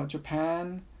 Because, you know,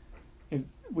 Japan, if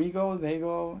we go, they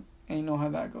go, and you know how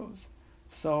that goes.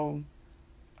 So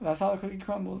that's how the cookie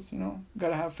crumbles, you know. You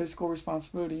gotta have fiscal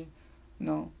responsibility, you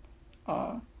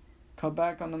know. Cut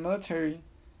back on the military.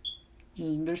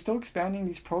 They're still expanding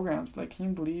these programs. Like, can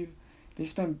you believe they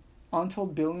spend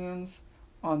untold billions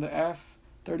on the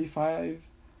F-35,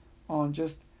 on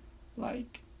just,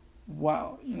 like,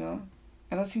 wow, you know.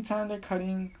 And at the same time, they're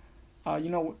cutting, you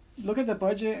know, look at the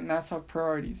budget, and that's our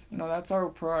priorities. You know, that's our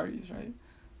priorities, right?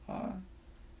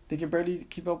 They can barely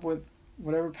keep up with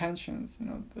whatever pensions, you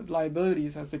know, the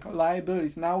liabilities, as they call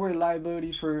liabilities. Now we're a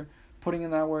liability for putting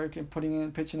in that work and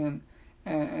pitching in,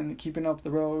 and keeping up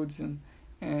the roads and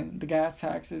the gas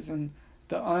taxes and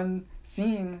the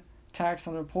unseen tax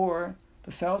on the poor,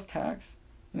 the sales tax.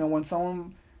 You know, when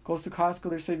someone goes to Costco,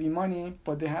 they're saving money,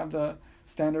 but they have the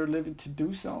standard of living to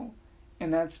do so,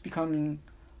 and that's becoming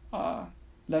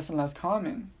less and less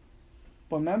common.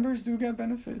 But members do get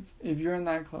benefits if you're in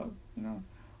that club, you know,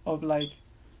 of like,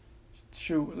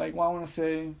 like, well, I want to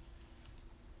say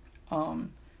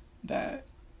that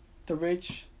the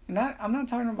rich, and I'm not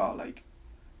talking about like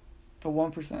the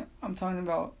 1%. I'm talking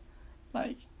about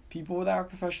like people that are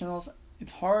professionals.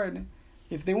 It's hard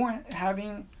if they weren't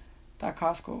having that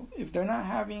Costco, if they're not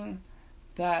having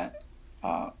that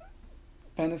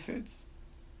benefits.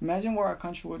 Imagine where our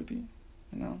country would be,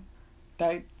 you know.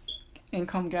 That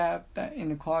income gap, that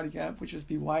inequality gap would just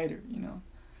be wider, you know.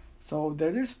 So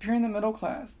they're disappearing the middle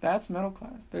class. That's middle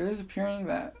class. They're disappearing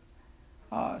that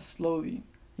slowly.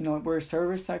 You know, we're a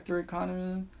service sector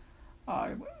economy.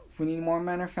 We need more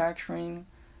manufacturing.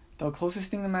 The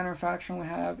closest thing to manufacturing we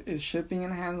have is shipping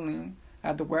and handling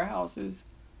at the warehouses,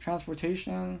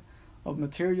 transportation of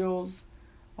materials,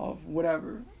 of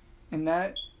whatever. And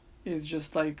that is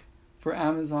just like for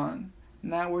Amazon.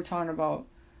 Now we're talking about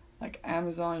like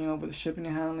Amazon, you know, with the shipping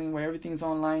and handling where everything's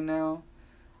online now.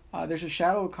 There's a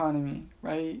shadow economy,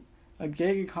 right? A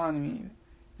gig economy,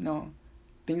 you know,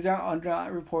 things that are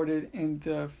underreported in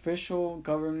the official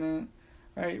government,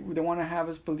 right? They want to have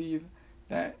us believe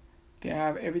that they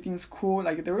have everything's cool.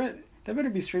 Like, they better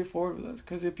be straightforward with us,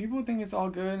 because if people think it's all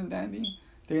good and dandy,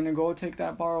 they're gonna go take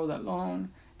that that loan.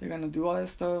 They're gonna do all that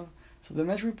stuff. So they're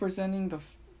misrepresenting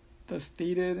the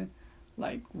stated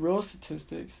like real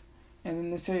statistics, and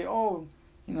then they say, oh,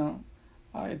 you know,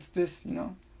 it's this, you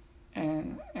know.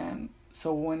 And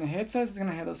so when it hits us, it's going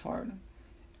to hit us hard.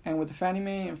 And with the Fannie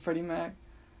Mae and Freddie Mac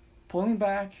pulling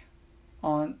back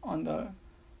on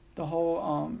the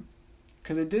whole,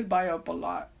 because they did buy up a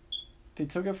lot. They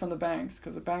took it from the banks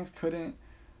because the banks couldn't,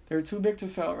 they were too big to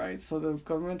fail, right? So the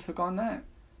government took on that.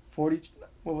 40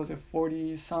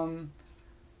 some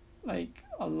like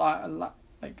a lot,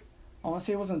 like I want to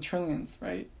say it was in trillions,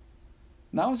 right?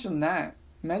 Now it's from that.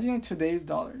 Imagine in today's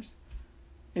dollars.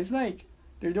 It's like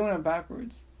they're doing it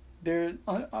backwards. They're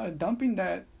dumping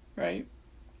that, right?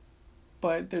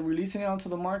 But they're releasing it onto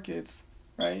the markets,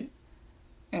 right?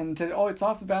 And it's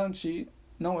off the balance sheet.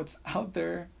 No, it's out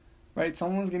there, right?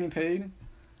 Someone's getting paid,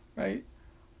 right?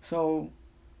 So,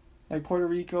 like Puerto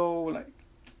Rico, like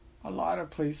a lot of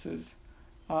places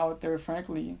out there,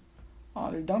 frankly,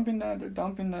 they're dumping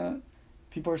that.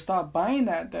 People are stopped buying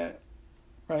that debt,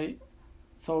 right?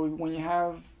 So when you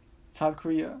have South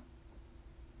Korea,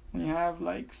 when you have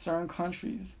like certain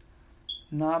countries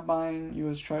not buying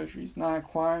U.S. treasuries, not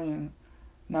acquiring,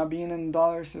 not being in the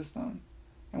dollar system,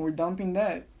 and we're dumping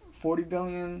debt, 40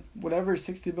 billion, whatever,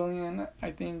 60 billion,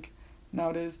 I think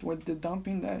nowadays, with the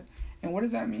dumping debt. And what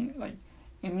does that mean? Like,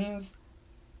 it means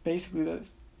basically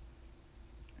this.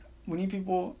 We need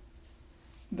people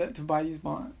that to buy these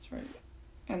bonds, right?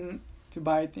 And to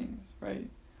buy things, right?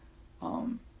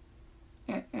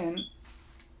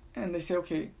 And they say,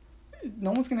 okay,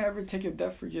 no one's gonna ever take a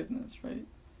debt forgiveness, right?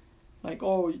 Like,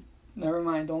 oh, never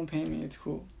mind, don't pay me, it's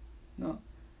cool. No,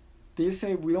 they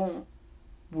say we're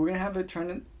gonna have it turn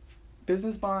in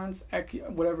business bonds,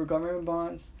 whatever, government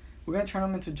bonds. We're gonna turn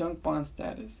them into junk bond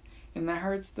status, and that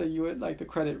hurts the like the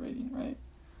credit rating, right?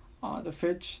 The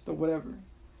Fitch, the whatever,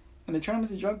 and they turn them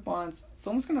into junk bonds.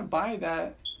 Someone's gonna buy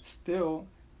that still,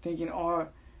 thinking, oh,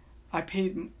 I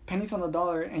paid pennies on the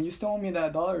dollar, and you still owe me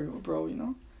that dollar, bro. You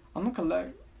know, I'm gonna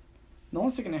collect. No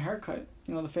one's taking a haircut.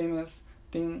 You know, the famous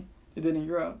thing they did in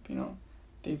Europe. You know,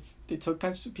 they took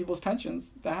people's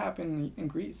pensions. That happened in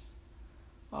Greece,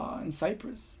 in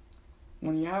Cyprus.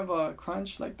 When you have a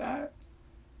crunch like that,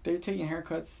 they're taking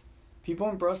haircuts. People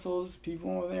in Brussels,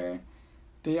 people over there,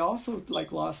 they also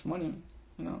like lost money.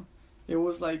 You know, it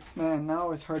was like, man,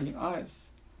 now it's hurting us.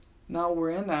 Now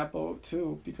we're in that boat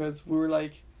too, because we were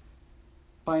like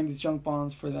buying these junk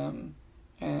bonds for them,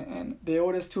 and they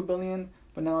owed us $2 billion,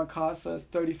 but now it costs us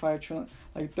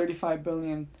 35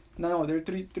 billion. No, they're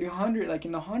 300, like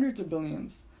in the hundreds of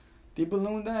billions. They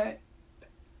ballooned that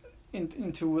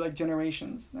into like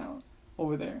generations now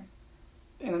over there,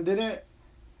 and did it.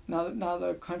 Now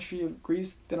the country of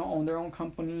Greece, they don't own their own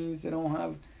companies. They don't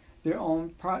have their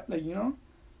own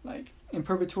like in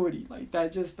perpetuity. Like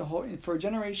that, just the whole, for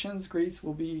generations, Greece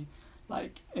will be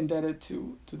like indebted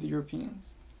to the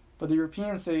Europeans. But the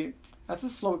Europeans say, that's a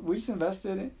slow, we just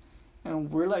invested,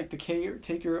 and we're like the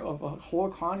caretaker of a whole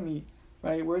economy,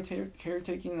 right? We're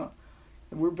caretaking,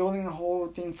 we're building a whole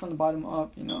thing from the bottom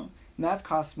up, you know, and that's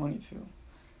costs money too.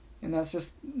 And that's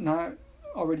just not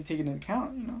already taken into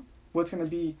account, you know, what's going to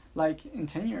be like in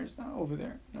 10 years now over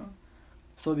there, you know.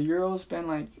 So the euro's been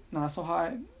like not so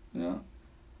high, you know.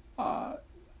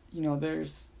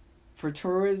 There's, for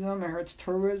tourism, it hurts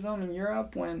tourism in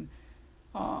Europe when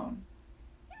the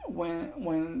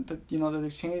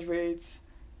exchange rates,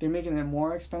 they're making it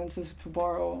more expensive to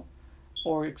borrow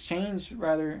or exchange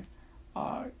rather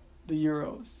the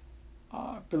euros,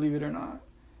 believe it or not,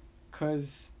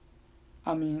 because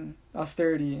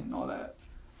austerity and all that.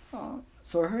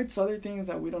 So it hurts other things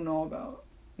that we don't know about.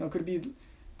 You know, it could be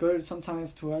good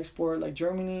sometimes to export, like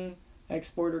Germany,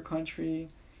 exporter country.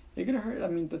 It could hurt.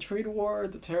 The trade war,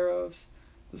 the tariffs,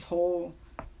 this whole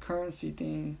currency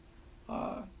thing.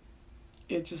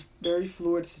 It's just very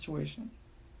fluid situation.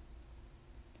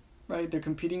 Right? They're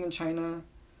competing in China,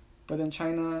 but then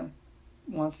China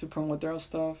wants to promote their own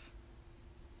stuff.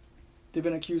 They've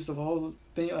been accused of a whole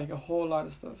thing, like a whole lot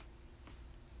of stuff.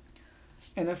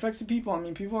 And it affects the people.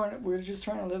 We're just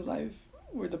trying to live life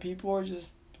where the people are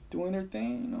just doing their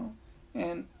thing, you know.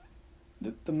 And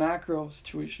the macro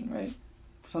situation, right?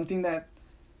 Something that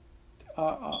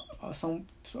a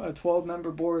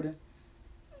 12-member board,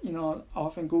 you know,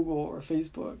 often Google or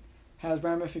Facebook, has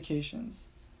ramifications.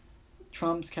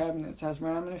 Trump's cabinet has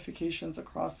ramifications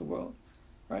across the world,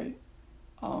 right?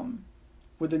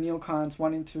 With the neocons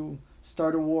wanting to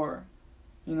start a war,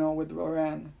 you know, with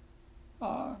Iran.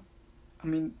 That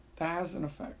has an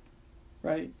effect,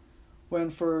 right?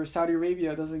 When for Saudi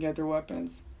Arabia doesn't get their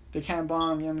weapons, they can't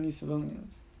bomb Yemeni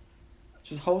civilians.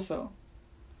 Just wholesale.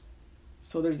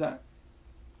 So there's that.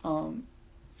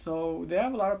 So they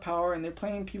have a lot of power, and they're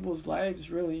playing people's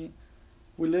lives, really.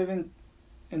 We live and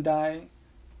die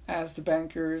as the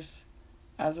bankers,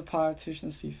 as the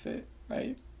politicians see fit,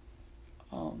 right?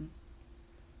 And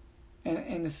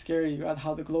it's scary about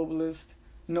how the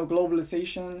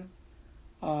globalization,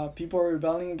 people are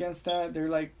rebelling against that. They're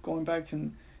like going back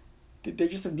to, they're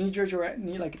just a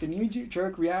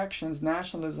knee-jerk reactions,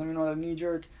 nationalism, you know, the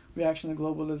knee-jerk reaction to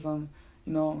globalism,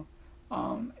 you know,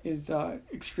 is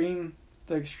extreme.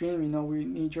 the extreme. You know, we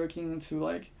knee jerking into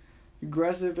like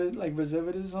aggressive like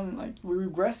recidivism. Like we're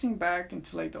regressing back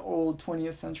into like the old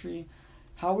 20th century.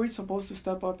 How are we supposed to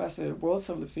step up as a world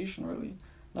civilization, really,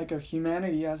 like a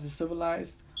humanity as a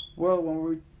civilized world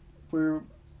when we're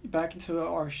back into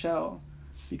our shell,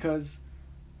 because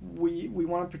we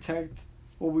want to protect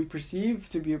what we perceive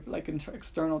to be like an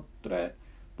external threat,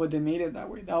 but they made it that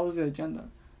way. That was the agenda.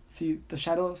 See, the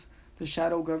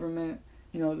shadow government,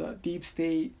 you know, the deep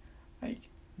state, like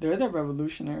they're the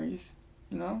revolutionaries.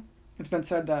 You know, it's been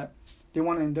said that they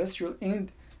want to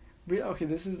okay,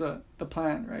 this is the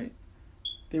plan, right?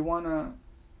 They want to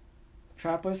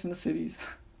trap us in the cities,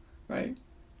 right?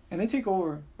 And they take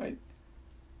over, right?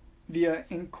 Via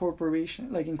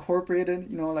incorporation, like incorporated,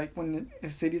 you know, like when a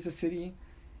city is a city,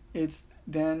 it's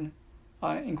then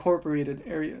incorporated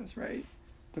areas, right?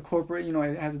 The corporate, you know,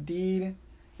 it has a deed,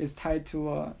 it's tied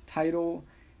to a title,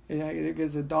 it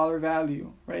gives a dollar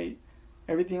value, right?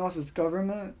 Everything else is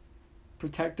government,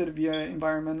 protected via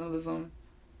environmentalism,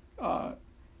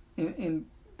 in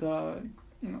the,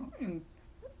 you know, in,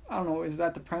 I don't know, is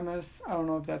that the premise? I don't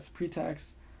know if that's the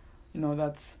pretext, you know,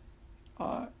 that's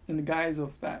in the guise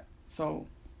of that. So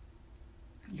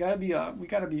we gotta be,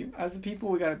 as a people,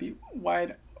 we gotta be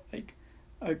wide, like,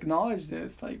 acknowledge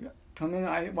this, like, come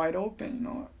in wide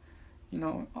open, you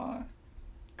know,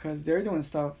 because they're doing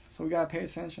stuff, so we gotta pay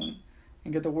attention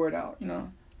and get the word out, you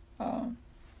know.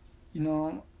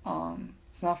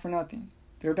 It's not for nothing.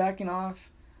 They're backing off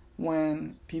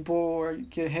when people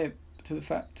get hip to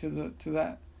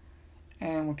that,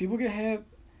 and when people get hip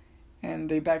and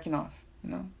they backing off,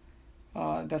 you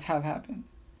know, that's have happened.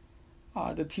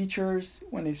 The teachers,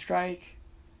 when they strike,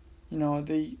 you know,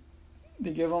 they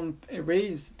give them a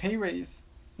pay raise,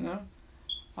 you know.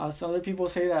 Some other people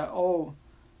say that,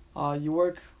 you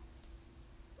work,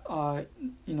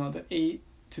 you know, the 8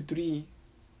 to 3,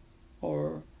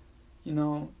 or, you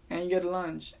know, and you get a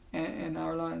lunch, and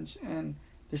our lunch, and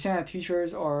they're saying that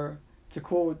teachers are, to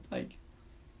quote, like,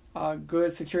 a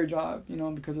good, secure job, you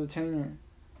know, because of the tenure.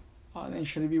 Then you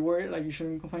shouldn't be worried, like, you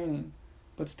shouldn't be complaining.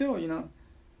 But still, you know,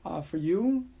 for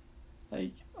you,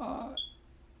 like,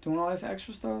 doing all this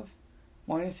extra stuff,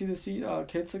 wanting to see the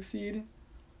kids succeed,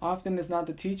 often it's not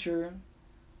the teacher,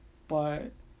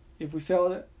 but if we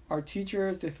fail our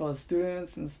teachers, they fail the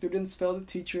students, and the students fail the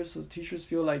teachers, so the teachers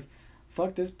feel like,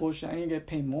 fuck this bullshit, I need to get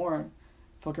paid more,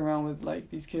 fucking around with, like,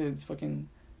 these kids, fucking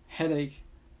headache,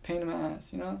 pain in my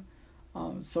ass, you know?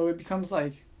 So it becomes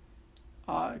like,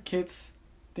 kids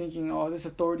thinking, this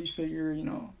authority figure, you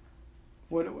know,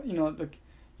 what, you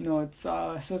know, it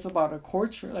says about a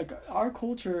culture, like our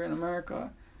culture in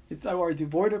America, it's like, or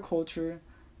devoid of culture,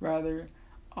 rather,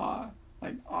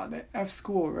 the F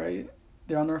school, right?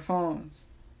 They're on their phones,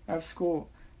 F school,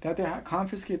 they have to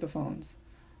confiscate the phones,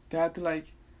 they have to,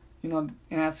 like, you know,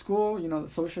 and at school, you know, the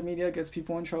social media gets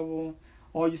people in trouble.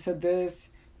 Oh, you said this,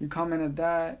 you commented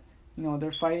that, you know,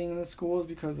 they're fighting in the schools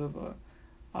because of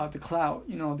the clout,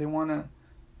 you know, they want to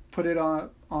put it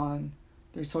on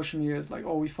their social media. It's like,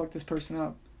 we fucked this person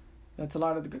up. That's a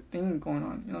lot of the good thing going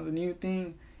on. You know, the new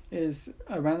thing is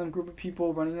a random group of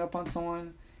people running up on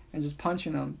someone and just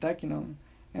punching them, decking them,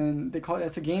 and they call it,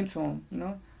 that's a game to them, you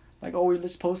know, like,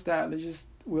 let's post that,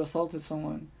 we assaulted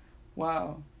someone.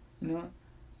 Wow, you know,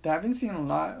 I've been seeing a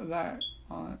lot of that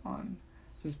on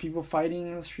just people fighting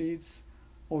in the streets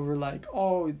over, like,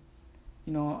 you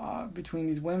know, between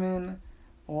these women,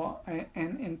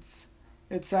 and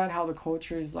it's sad how the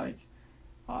culture is like,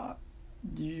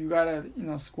 you gotta, you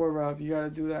know, square up, you gotta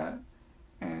do that,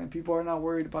 and people are not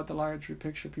worried about the larger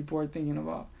picture. People are thinking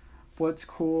about what's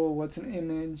cool, what's an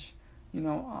image, you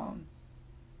know,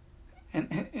 and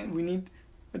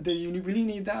you really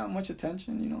need that much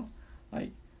attention, you know,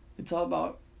 like, it's all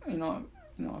about, you know,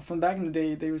 from back in the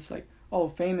day, they was like,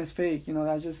 fame is fake, you know,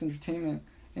 that's just entertainment,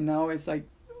 and now it's like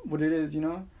what it is, you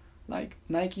know, like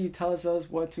Nike tells us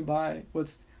what to buy,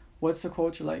 what's the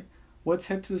culture, like, what's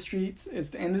hip to the streets,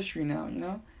 it's the industry now, you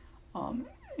know,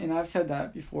 and I've said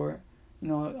that before, you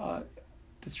know,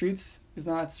 the streets is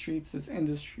not streets, it's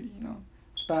industry, you know,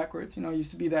 it's backwards, you know, it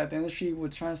used to be that the industry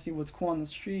would try to see what's cool on the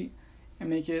street and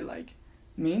make it, like,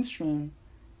 mainstream,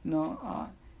 you know. A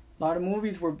lot of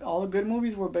all the good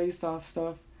movies were based off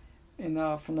stuff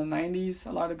from the 90s,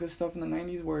 a lot of good stuff in the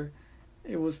 90s where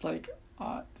it was like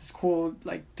this cool,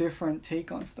 like, different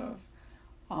take on stuff,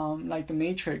 like The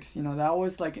Matrix, you know, that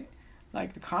was like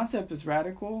the concept is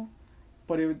radical,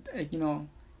 but it would, like, you know,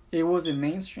 it wasn't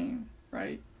mainstream,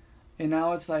 right? And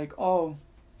now it's like,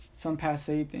 some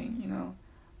passe thing, you know,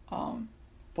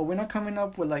 but we're not coming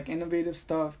up with, like, innovative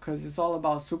stuff, because it's all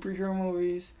about superhero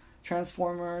movies,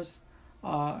 Transformers,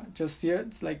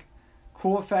 it's like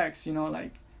cool effects, you know,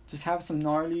 like just have some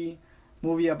gnarly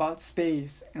movie about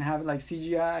space and have like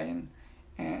CGI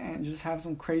and just have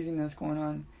some craziness going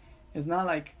on. It's not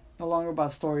like no longer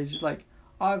about stories. It's just like,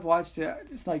 oh, I've watched it.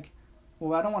 It's like,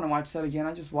 well, I don't want to watch that again.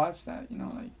 I just watched that, you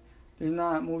know, like there's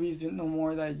not movies no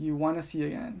more that you want to see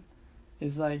again.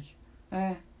 It's like,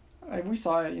 like we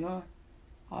saw it, you know,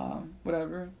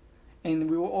 whatever. And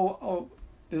we will, oh,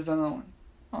 this is another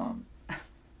one.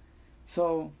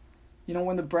 So, you know,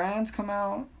 when the brands come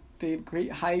out, they have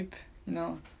great hype, you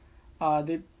know,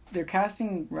 they're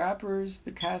casting rappers,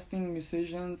 they're casting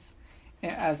musicians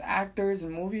as actors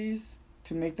in movies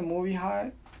to make the movie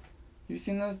hot. You've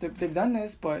seen this? They've done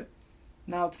this, but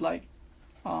now it's like,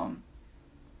 hold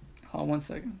on 1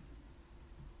 second.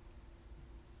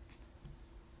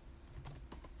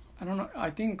 I don't know. I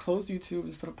think close YouTube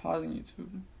instead of pausing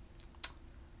YouTube.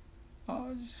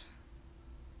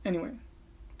 Anyway.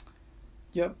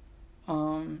 Yep.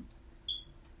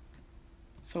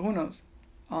 So who knows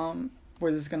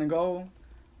where this is gonna go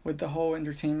with the whole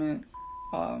entertainment,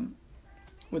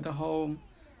 with the whole,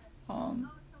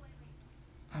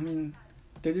 I mean,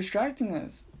 they're distracting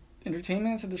us.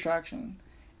 Entertainment is a distraction,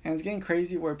 and it's getting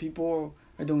crazy where people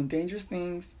are doing dangerous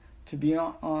things to be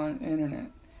on the internet.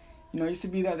 You know, it used to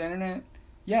be that the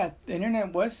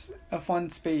internet was a fun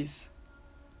space,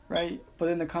 right? But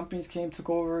then the companies took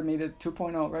over, made it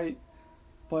 2.0, right?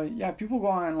 But yeah, people go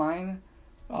online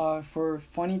for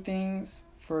funny things,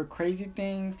 for crazy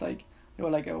things, like, you know,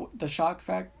 like the shock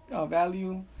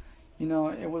value. You know,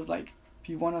 it was like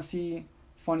people want to see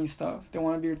funny stuff. They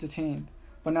want to be entertained.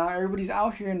 But now everybody's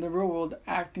out here in the real world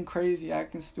acting crazy,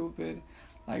 acting stupid,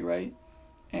 like, right?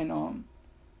 And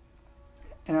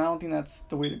I don't think that's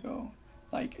the way to go.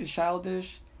 Like, it's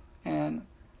childish, and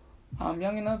I'm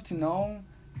young enough to know,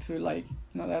 to, like,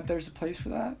 you know, that there's a place for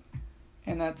that,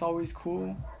 and that's always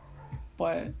cool.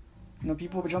 But, you know,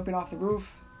 people jumping off the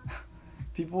roof,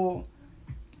 people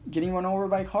getting run over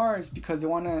by cars because they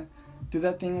want to do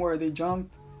that thing where they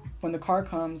jump when the car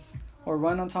comes, or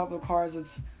run on top of the cars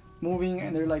that's moving,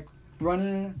 and they're like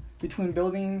running between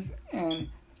buildings. And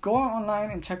go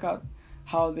online and check out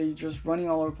how they just running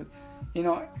all over, you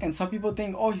know. And some people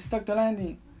think, oh, he stuck the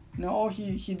landing, you know, oh,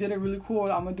 he did it really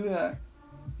cool, I'm gonna do that.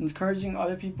 Encouraging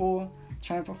other people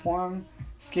trying to perform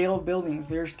scale buildings.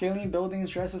 They're scaling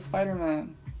buildings dressed as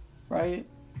Spider-Man, right?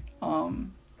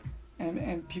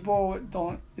 And people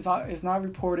don't, it's not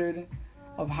reported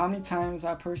of how many times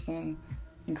that person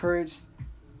encouraged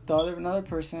another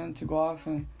person to go off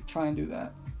and try and do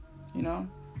that. You know,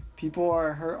 people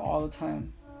are hurt all the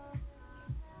time,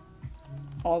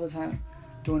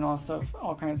 doing all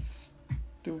kinds of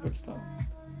stupid stuff.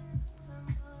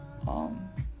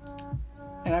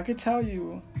 And I could tell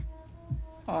you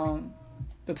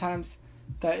the times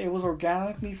that it was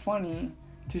organically funny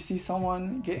to see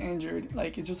someone get injured.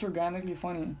 Like, it's just organically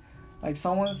funny. Like,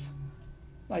 someone's,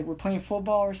 like, we're playing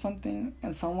football or something,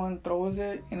 and someone throws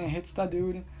it and it hits that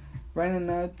dude right in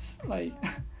the nuts, like,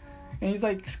 and he's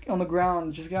like on the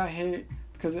ground, just got hit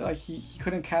because like he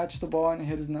couldn't catch the ball and it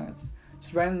hit his nuts,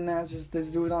 just right in the nuts. Just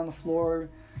this dude on the floor.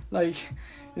 Like,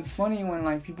 it's funny when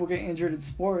like people get injured in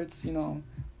sports, you know,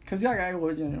 because yeah,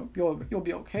 you'll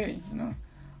be okay, you know.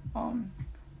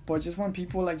 But just when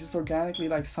people like just organically,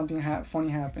 like, something funny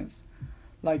happens,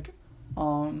 like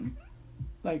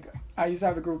I used to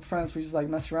have a group of friends who just like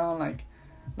mess around,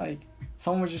 like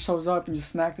someone just shows up and just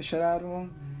smack the shit out of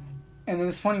them. And then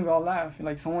it's funny, we all laugh.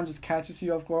 Like, someone just catches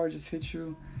you off guard, just hits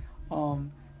you,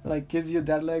 like gives you a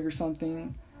dead leg or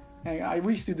something. And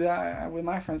we used to do that with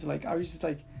my friends. Like, I used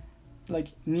to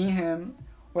like knee him,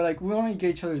 or like we only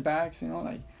get each other's backs, you know,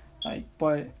 like.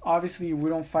 But obviously we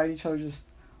don't fight each other, just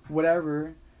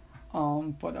whatever.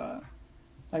 But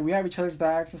like we have each other's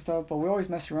backs and stuff. But we always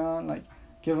mess around, like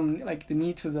give him like the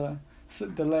knee to the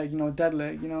leg, you know, dead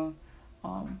leg, you know,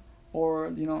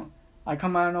 or you know. I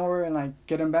come out of nowhere and like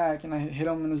get him back and I hit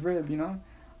him in his rib, you know,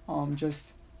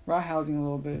 just roughhousing a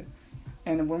little bit.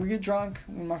 And when we get drunk,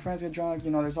 when my friends get drunk,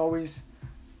 you know, there's always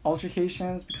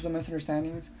altercations because of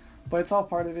misunderstandings, but it's all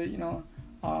part of it, you know.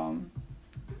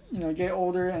 You know, you get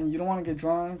older and you don't want to get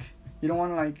drunk. You don't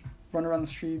want to like run around the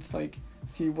streets, like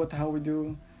see what the hell we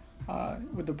do,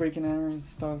 with the breaking and entering and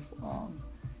stuff,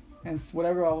 and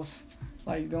whatever else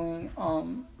like doing.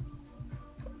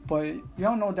 But you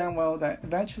all know damn well that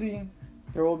eventually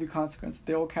there will be consequences.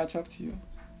 They will catch up to you,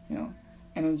 you know,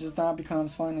 and it just not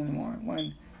becomes fun anymore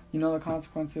when you know the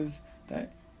consequences.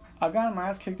 That I've gotten my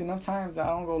ass kicked enough times that I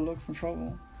don't go look for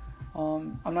trouble.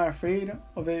 I'm not afraid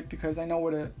of it because I know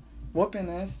what a whooping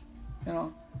is, you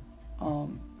know.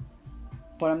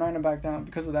 But I'm not gonna back down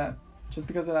because of that. Just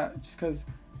because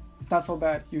it's not so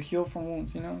bad. You heal from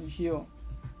wounds, you know, you heal.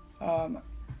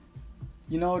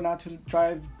 You know not to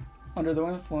drive under the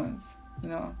influence, you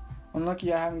know. I'm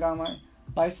lucky I haven't got my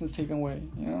license taken away,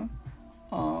 you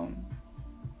know.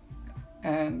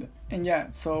 And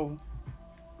yeah, so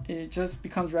it just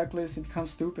becomes reckless, it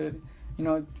becomes stupid. You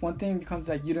know, one thing becomes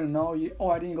that you didn't know,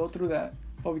 I didn't go through that.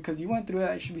 But because you went through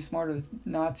that, you should be smarter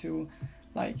not to,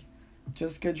 like,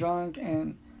 just get drunk,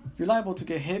 and you're liable to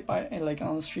get hit by, like,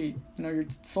 on the street. You know, you're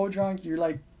so drunk, you're,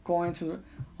 like, going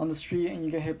on the street and you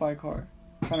get hit by a car,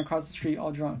 trying to cross the street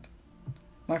all drunk.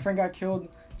 My friend got killed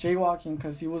jaywalking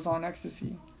because he was on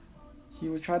ecstasy. He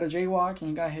would try to jaywalk and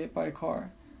he got hit by a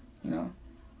car, you know.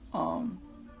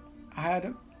 I had,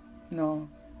 you know,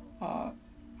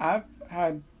 I've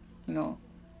had, you know,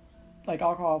 like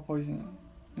alcohol poisoning,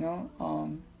 you know.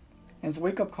 And it's a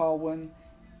wake-up call when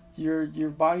your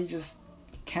body just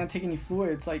can't take any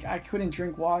fluids. Like, I couldn't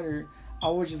drink water. I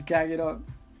would just gag it up,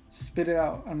 spit it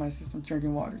out of my system,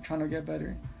 drinking water, trying to get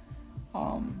better.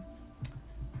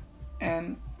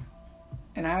 And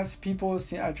I have people,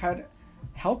 I try to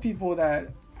help people that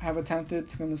have attempted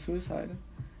to commit suicide.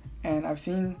 And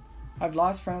I've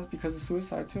lost friends because of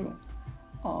suicide too.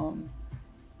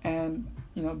 And,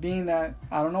 you know, being that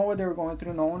I don't know what they were going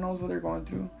through, no one knows what they're going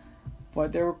through,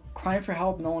 but they were crying for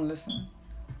help, no one listened.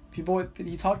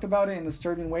 He talked about it in a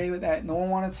disturbing way that no one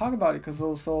wanted to talk about it because it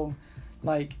was so,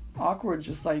 like, awkward.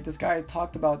 Just like this guy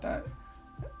talked about that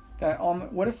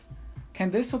what if,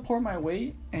 can this support my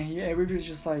weight? And everybody's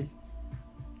just like,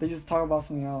 they just talk about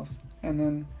something else. And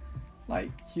then,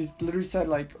 like, he literally said,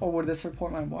 like, oh, would this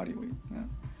support my body weight? You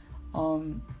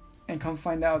know? And come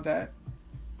find out that,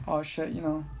 oh shit, you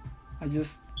know, I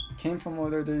just came from over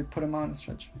there. They put him on a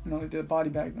stretcher, you know, they body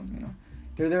bag them, you know.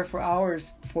 They're there for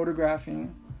hours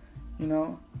photographing, you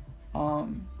know,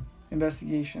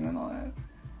 investigation and all that.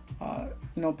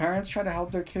 You know, parents try to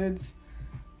help their kids.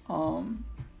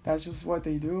 That's just what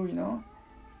they do, you know.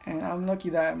 And I'm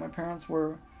lucky that my parents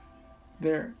were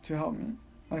there to help me.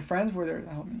 My friends were there to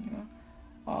help me, you know.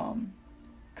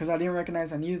 Because I didn't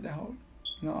recognize I needed the help.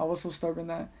 You know, I was so stubborn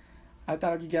that I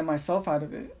thought I could get myself out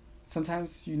of it.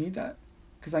 Sometimes you need that.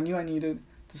 Because I knew I needed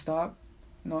to stop.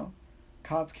 You know,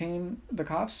 the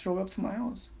cops showed up to my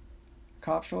house.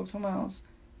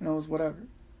 And it was whatever.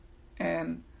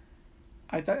 And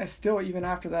I thought, still, even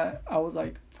after that, I was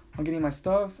like, I'm getting my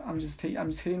stuff. I'm just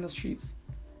hitting the streets.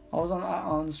 I was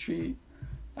on the street,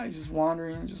 like, just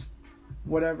wandering, just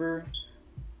whatever.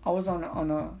 I was on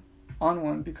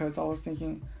one because I was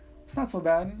thinking, it's not so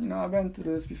bad. You know, I've been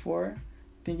through this before.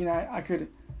 Thinking I could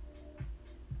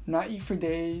not eat for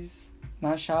days,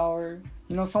 not shower.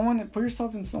 You know, put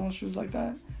yourself in someone's shoes like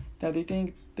that they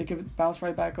think they could bounce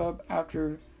right back up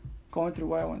after going through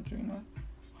what I went through, you know.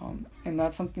 And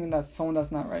that's something that's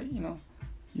not right, you know.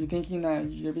 You're thinking that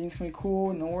everything's gonna be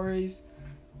cool, no worries.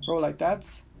 Bro, like,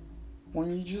 that's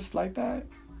when you just like that,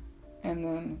 and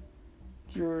then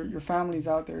your family's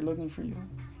out there looking for you,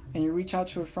 and you reach out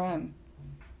to a friend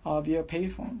via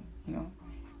payphone, you know,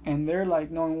 and they're like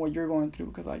knowing what you're going through,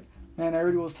 because, like, man,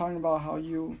 everybody was talking about how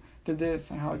you did this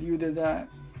and how you did that,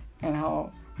 and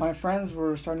how my friends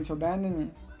were starting to abandon me.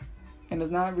 And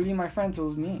it's not really my friends, it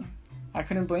was me. I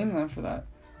couldn't blame them for that.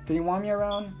 They didn't want me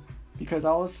around because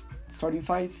I was starting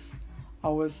fights. I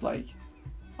was, like,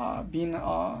 being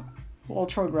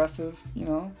ultra aggressive, you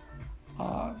know.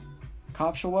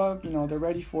 Cops show up, you know, they're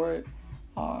ready for it.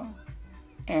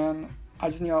 And I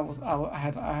just knew I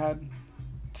had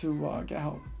to get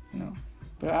help, you know.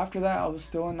 But after that, I was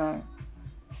still in that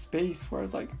space where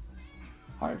it's like,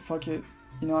 all right, fuck it.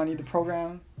 You know, I need the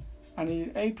program. I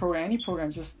need a program, any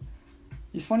program. Just,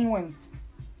 it's funny when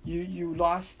you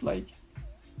lost, like,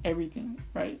 everything,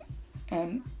 right?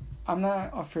 And I'm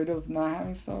not afraid of not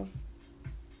having stuff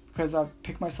because I've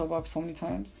picked myself up so many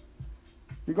times.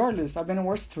 Regardless, I've been in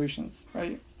worse situations,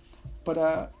 right?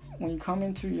 But when you come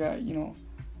into, you know,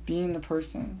 being a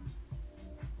person,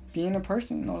 you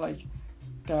know, like,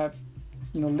 that,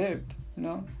 you know, lived, you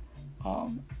know,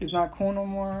 it's not cool no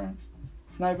more.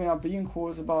 It's not even about being cool.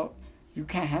 It's about your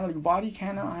body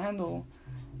cannot handle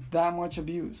that much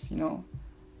abuse, you know.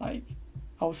 Like,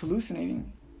 I was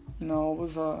hallucinating, you know, I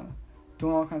was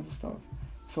doing all kinds of stuff.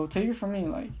 So take it from me,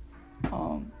 like,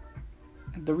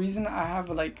 the reason I have,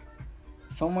 like,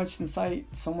 so much insight,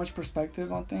 so much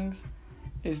perspective on things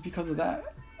is because of that.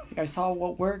 Like, I saw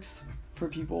what works for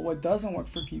people, what doesn't work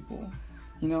for people.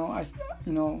 You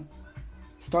know,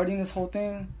 starting this whole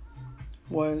thing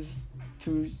was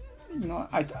to, you know,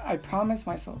 I promised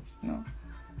myself, you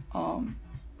know,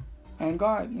 and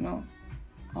God, you know,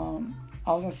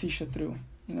 I was gonna see shit through,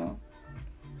 you know,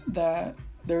 that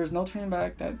there was no turning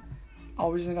back, that I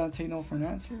wasn't gonna take no for an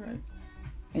answer, right?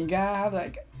 And you gotta have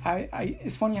like,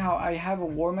 it's funny how I have a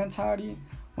war mentality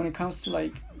when it comes to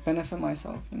like benefit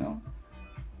myself, you know?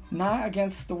 Not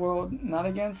against the world, not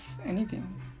against anything.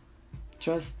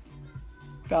 Just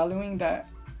valuing that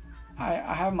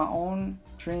I have my own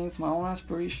dreams, my own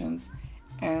aspirations,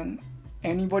 and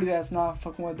anybody that's not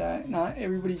fucking with that, not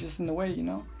everybody just in the way, you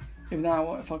know? If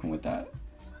not fucking with that.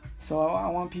 So I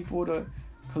want people to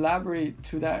collaborate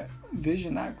to that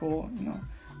vision, that goal, you know?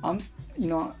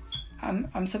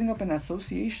 I'm setting up an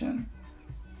association.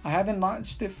 I haven't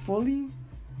launched it fully,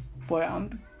 but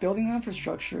I'm building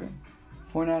infrastructure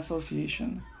for an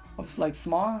association of like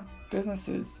small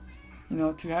businesses, you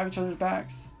know, to have each other's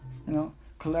backs, you know,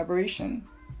 collaboration,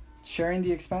 sharing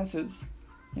the expenses,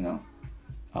 you know.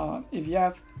 If you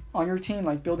have on your team,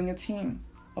 like building a team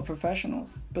of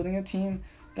professionals, building a team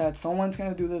that someone's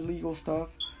gonna do the legal stuff,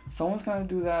 someone's gonna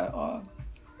do that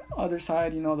other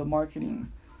side, you know, the marketing,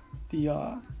 the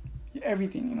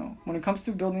everything, you know. When it comes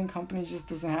to building companies, it just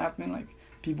doesn't happen like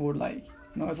people would like.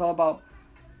 You know, it's all about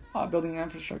building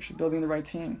infrastructure, building the right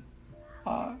team.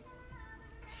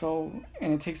 So,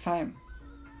 and it takes time.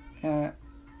 And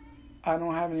I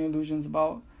don't have any illusions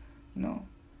about, you know,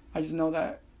 I just know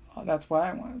that that's what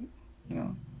I want, you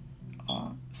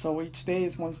know. So each day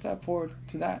is one step forward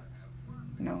to that,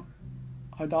 you know.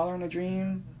 $1 in a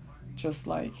dream, just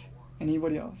like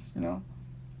anybody else, you know.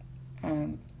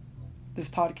 And this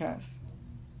podcast,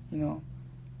 you know,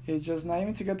 is just not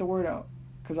even to get the word out,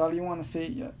 because I don't even want to say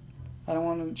it yet. I don't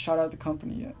want to shout out the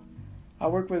company yet.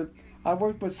 I've worked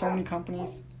with so many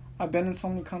companies. I've been in so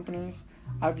many companies.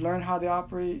 I've learned how they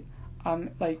operate.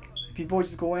 I'm like, people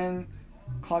just go in,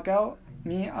 clock out.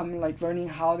 Me, I'm like learning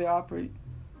how they operate,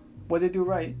 what they do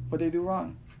right, what they do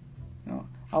wrong. You know,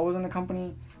 I was in the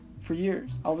company for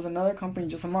years. I was in another company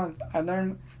just a month. I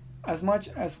learned as much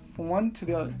as from one to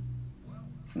the other.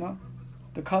 You know,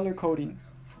 the color coding,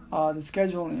 the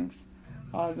schedulings,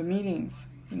 the meetings.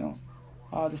 You know,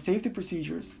 the safety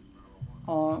procedures,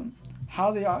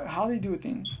 how they do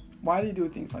things, why they do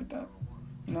things like that.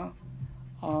 You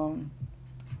know,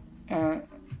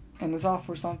 and it's all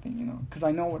for something, you know, because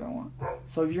I know what I want.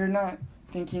 So if you're not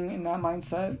thinking in that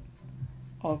mindset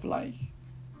of like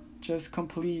just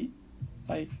complete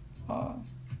like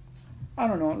I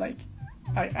don't know, like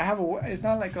I have it's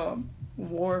not like a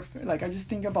warfare, like I just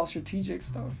think about strategic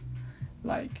stuff,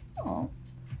 like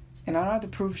and I don't have to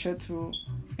prove shit to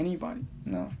anybody,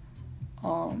 you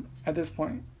know, at this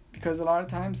point, because a lot of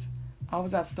times I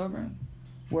was that stubborn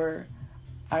where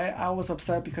I was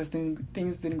upset because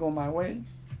things didn't go my way.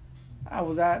 I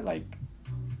was that like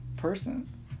person,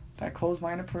 that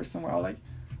closed-minded person where I was like,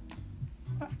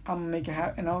 I'm gonna make it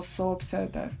happen, and I was so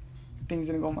upset that things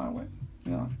didn't go my way.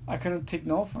 You know, I couldn't take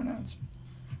no for an answer,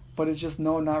 but it's just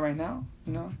no, not right now.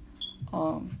 You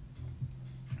know,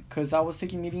 because I was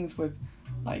taking meetings with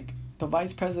like the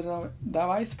vice president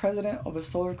of a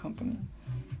solar company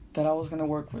that I was gonna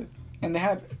work with, and they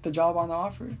had the job on the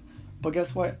offer. But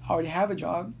guess what? I already have a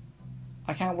job.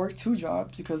 I can't work 2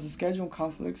 jobs because of schedule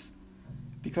conflicts,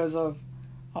 because of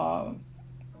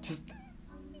just,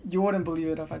 you wouldn't believe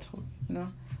it if I told you, you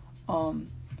know.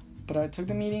 But I took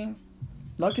the meeting.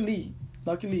 Luckily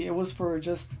it was for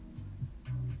just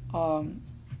a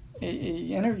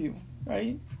interview,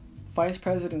 right? Vice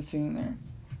president sitting there.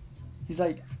 He's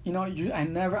like, you know,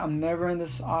 I'm never in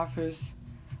this office.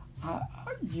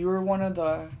 You're one of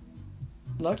the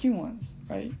lucky ones,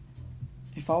 right?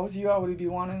 If I was you, I would be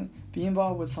wanting to be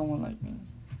involved with someone like me.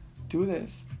 Do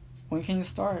this. When can you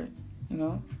start? You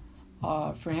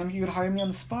know, for him, he could hire me on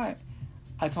the spot.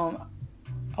 I told him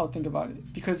I'll think about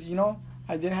it, because you know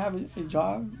I did have a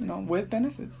job, you know, with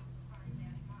benefits.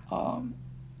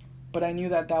 But I knew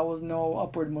that was no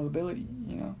upward mobility,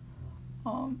 you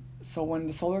know. So when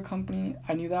the solar company,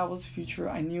 I knew that was the future.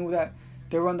 I knew that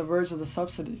they were on the verge of the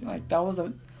subsidies. Like that was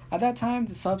at that time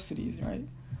the subsidies, right?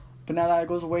 But now that it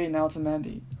goes away, now it's a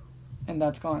mandate, and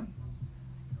that's gone.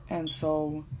 And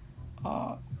so,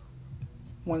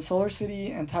 when Solar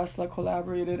City and Tesla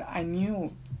collaborated, I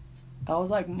knew that was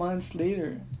like months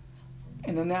later,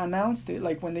 and then they announced it.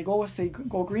 Like when they go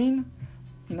green,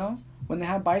 you know, when they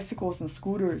had bicycles and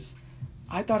scooters,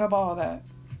 I thought about all that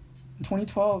in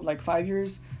 2012, like 5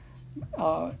 years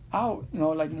out, you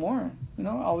know, like more, you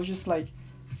know. I was just like,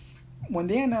 when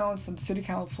they announced the city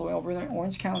council over there in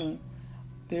Orange County,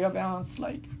 they announced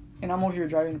like, and I'm over here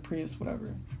driving a Prius,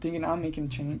 whatever, thinking I'm making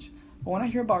change. But when I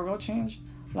hear about real change,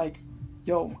 like,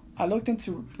 yo, I looked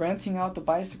into renting out the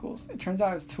bicycles. It turns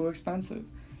out it's too expensive,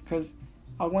 because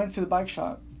I went to the bike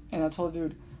shop and I told the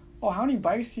dude, oh, how many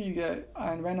bikes can you get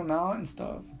and rent them out and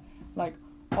stuff? Like,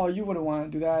 oh, you wouldn't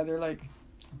want to do that. They're like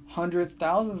hundreds,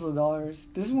 thousands of dollars.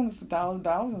 This one's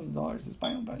thousands of dollars. This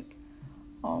buying a bike.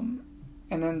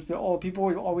 And then people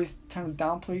would always trying to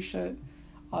downplay shit.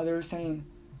 They were saying,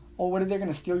 "Oh, what are they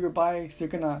gonna steal your bikes? They're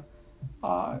gonna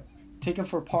take them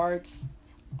for parts.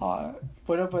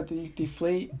 Whatever they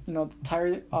deflate, the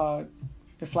tire, a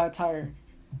flat tire,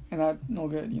 and that's no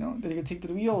good. They could take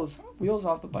the wheels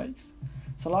off the bikes.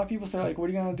 So a lot of people say like, what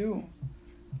are you gonna do?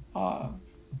 I'm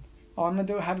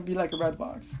gonna have it be like a red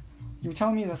box. You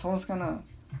tell me that someone's gonna,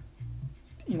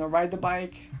 ride the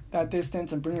bike that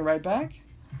distance and bring it right back?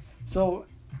 So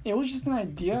it was just an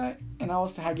idea, and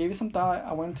I gave it some thought.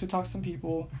 I went to talk to some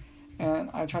people, and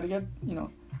I tried to get,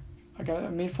 I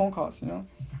made phone calls, and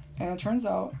it turns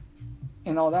out,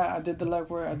 and all that, I did the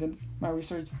legwork, I did my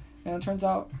research, and it turns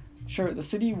out, sure, the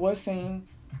city was saying,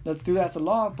 let's do that as a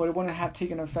law, but it wouldn't have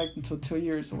taken effect until 2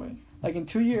 years away. Like in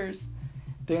 2 years,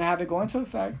 they're gonna have it go into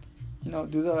effect,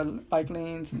 do the bike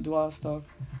lanes and do all that stuff,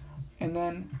 and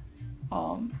then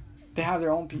they have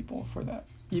their own people for that.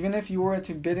 Even if you were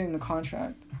to bid in the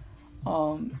contract,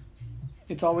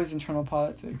 it's always internal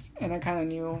politics, and I kind of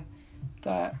knew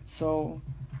that. So,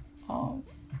 and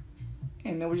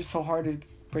it was just so hard to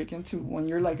break into when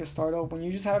you're like a startup. When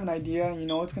you just have an idea and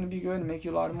it's gonna be good and make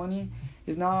you a lot of money,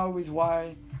 it's not always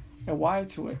why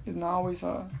to it. It's not always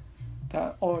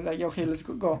that okay, let's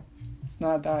go. It's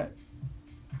not that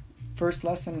first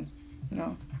lesson.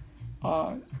 You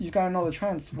just gotta know the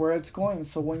trends, where it's going.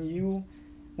 So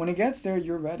when it gets there,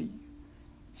 you're ready.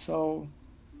 So,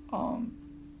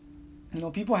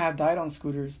 people have died on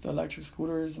scooters, the electric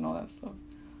scooters and all that stuff.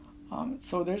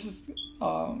 So there's just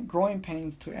growing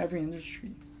pains to every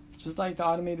industry, just like the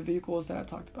automated vehicles that I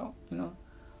talked about,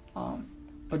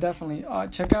 But definitely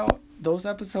check out those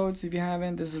episodes if you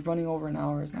haven't. This is running over an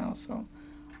hour now, so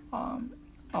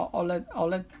I'll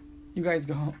let you guys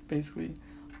go basically.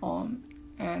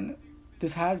 And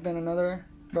this has been another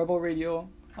Rebelradio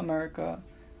America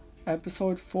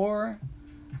episode 4.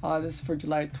 This is for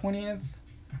July 20th.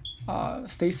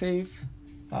 Stay safe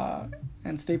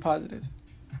and stay positive.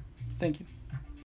 Thank you.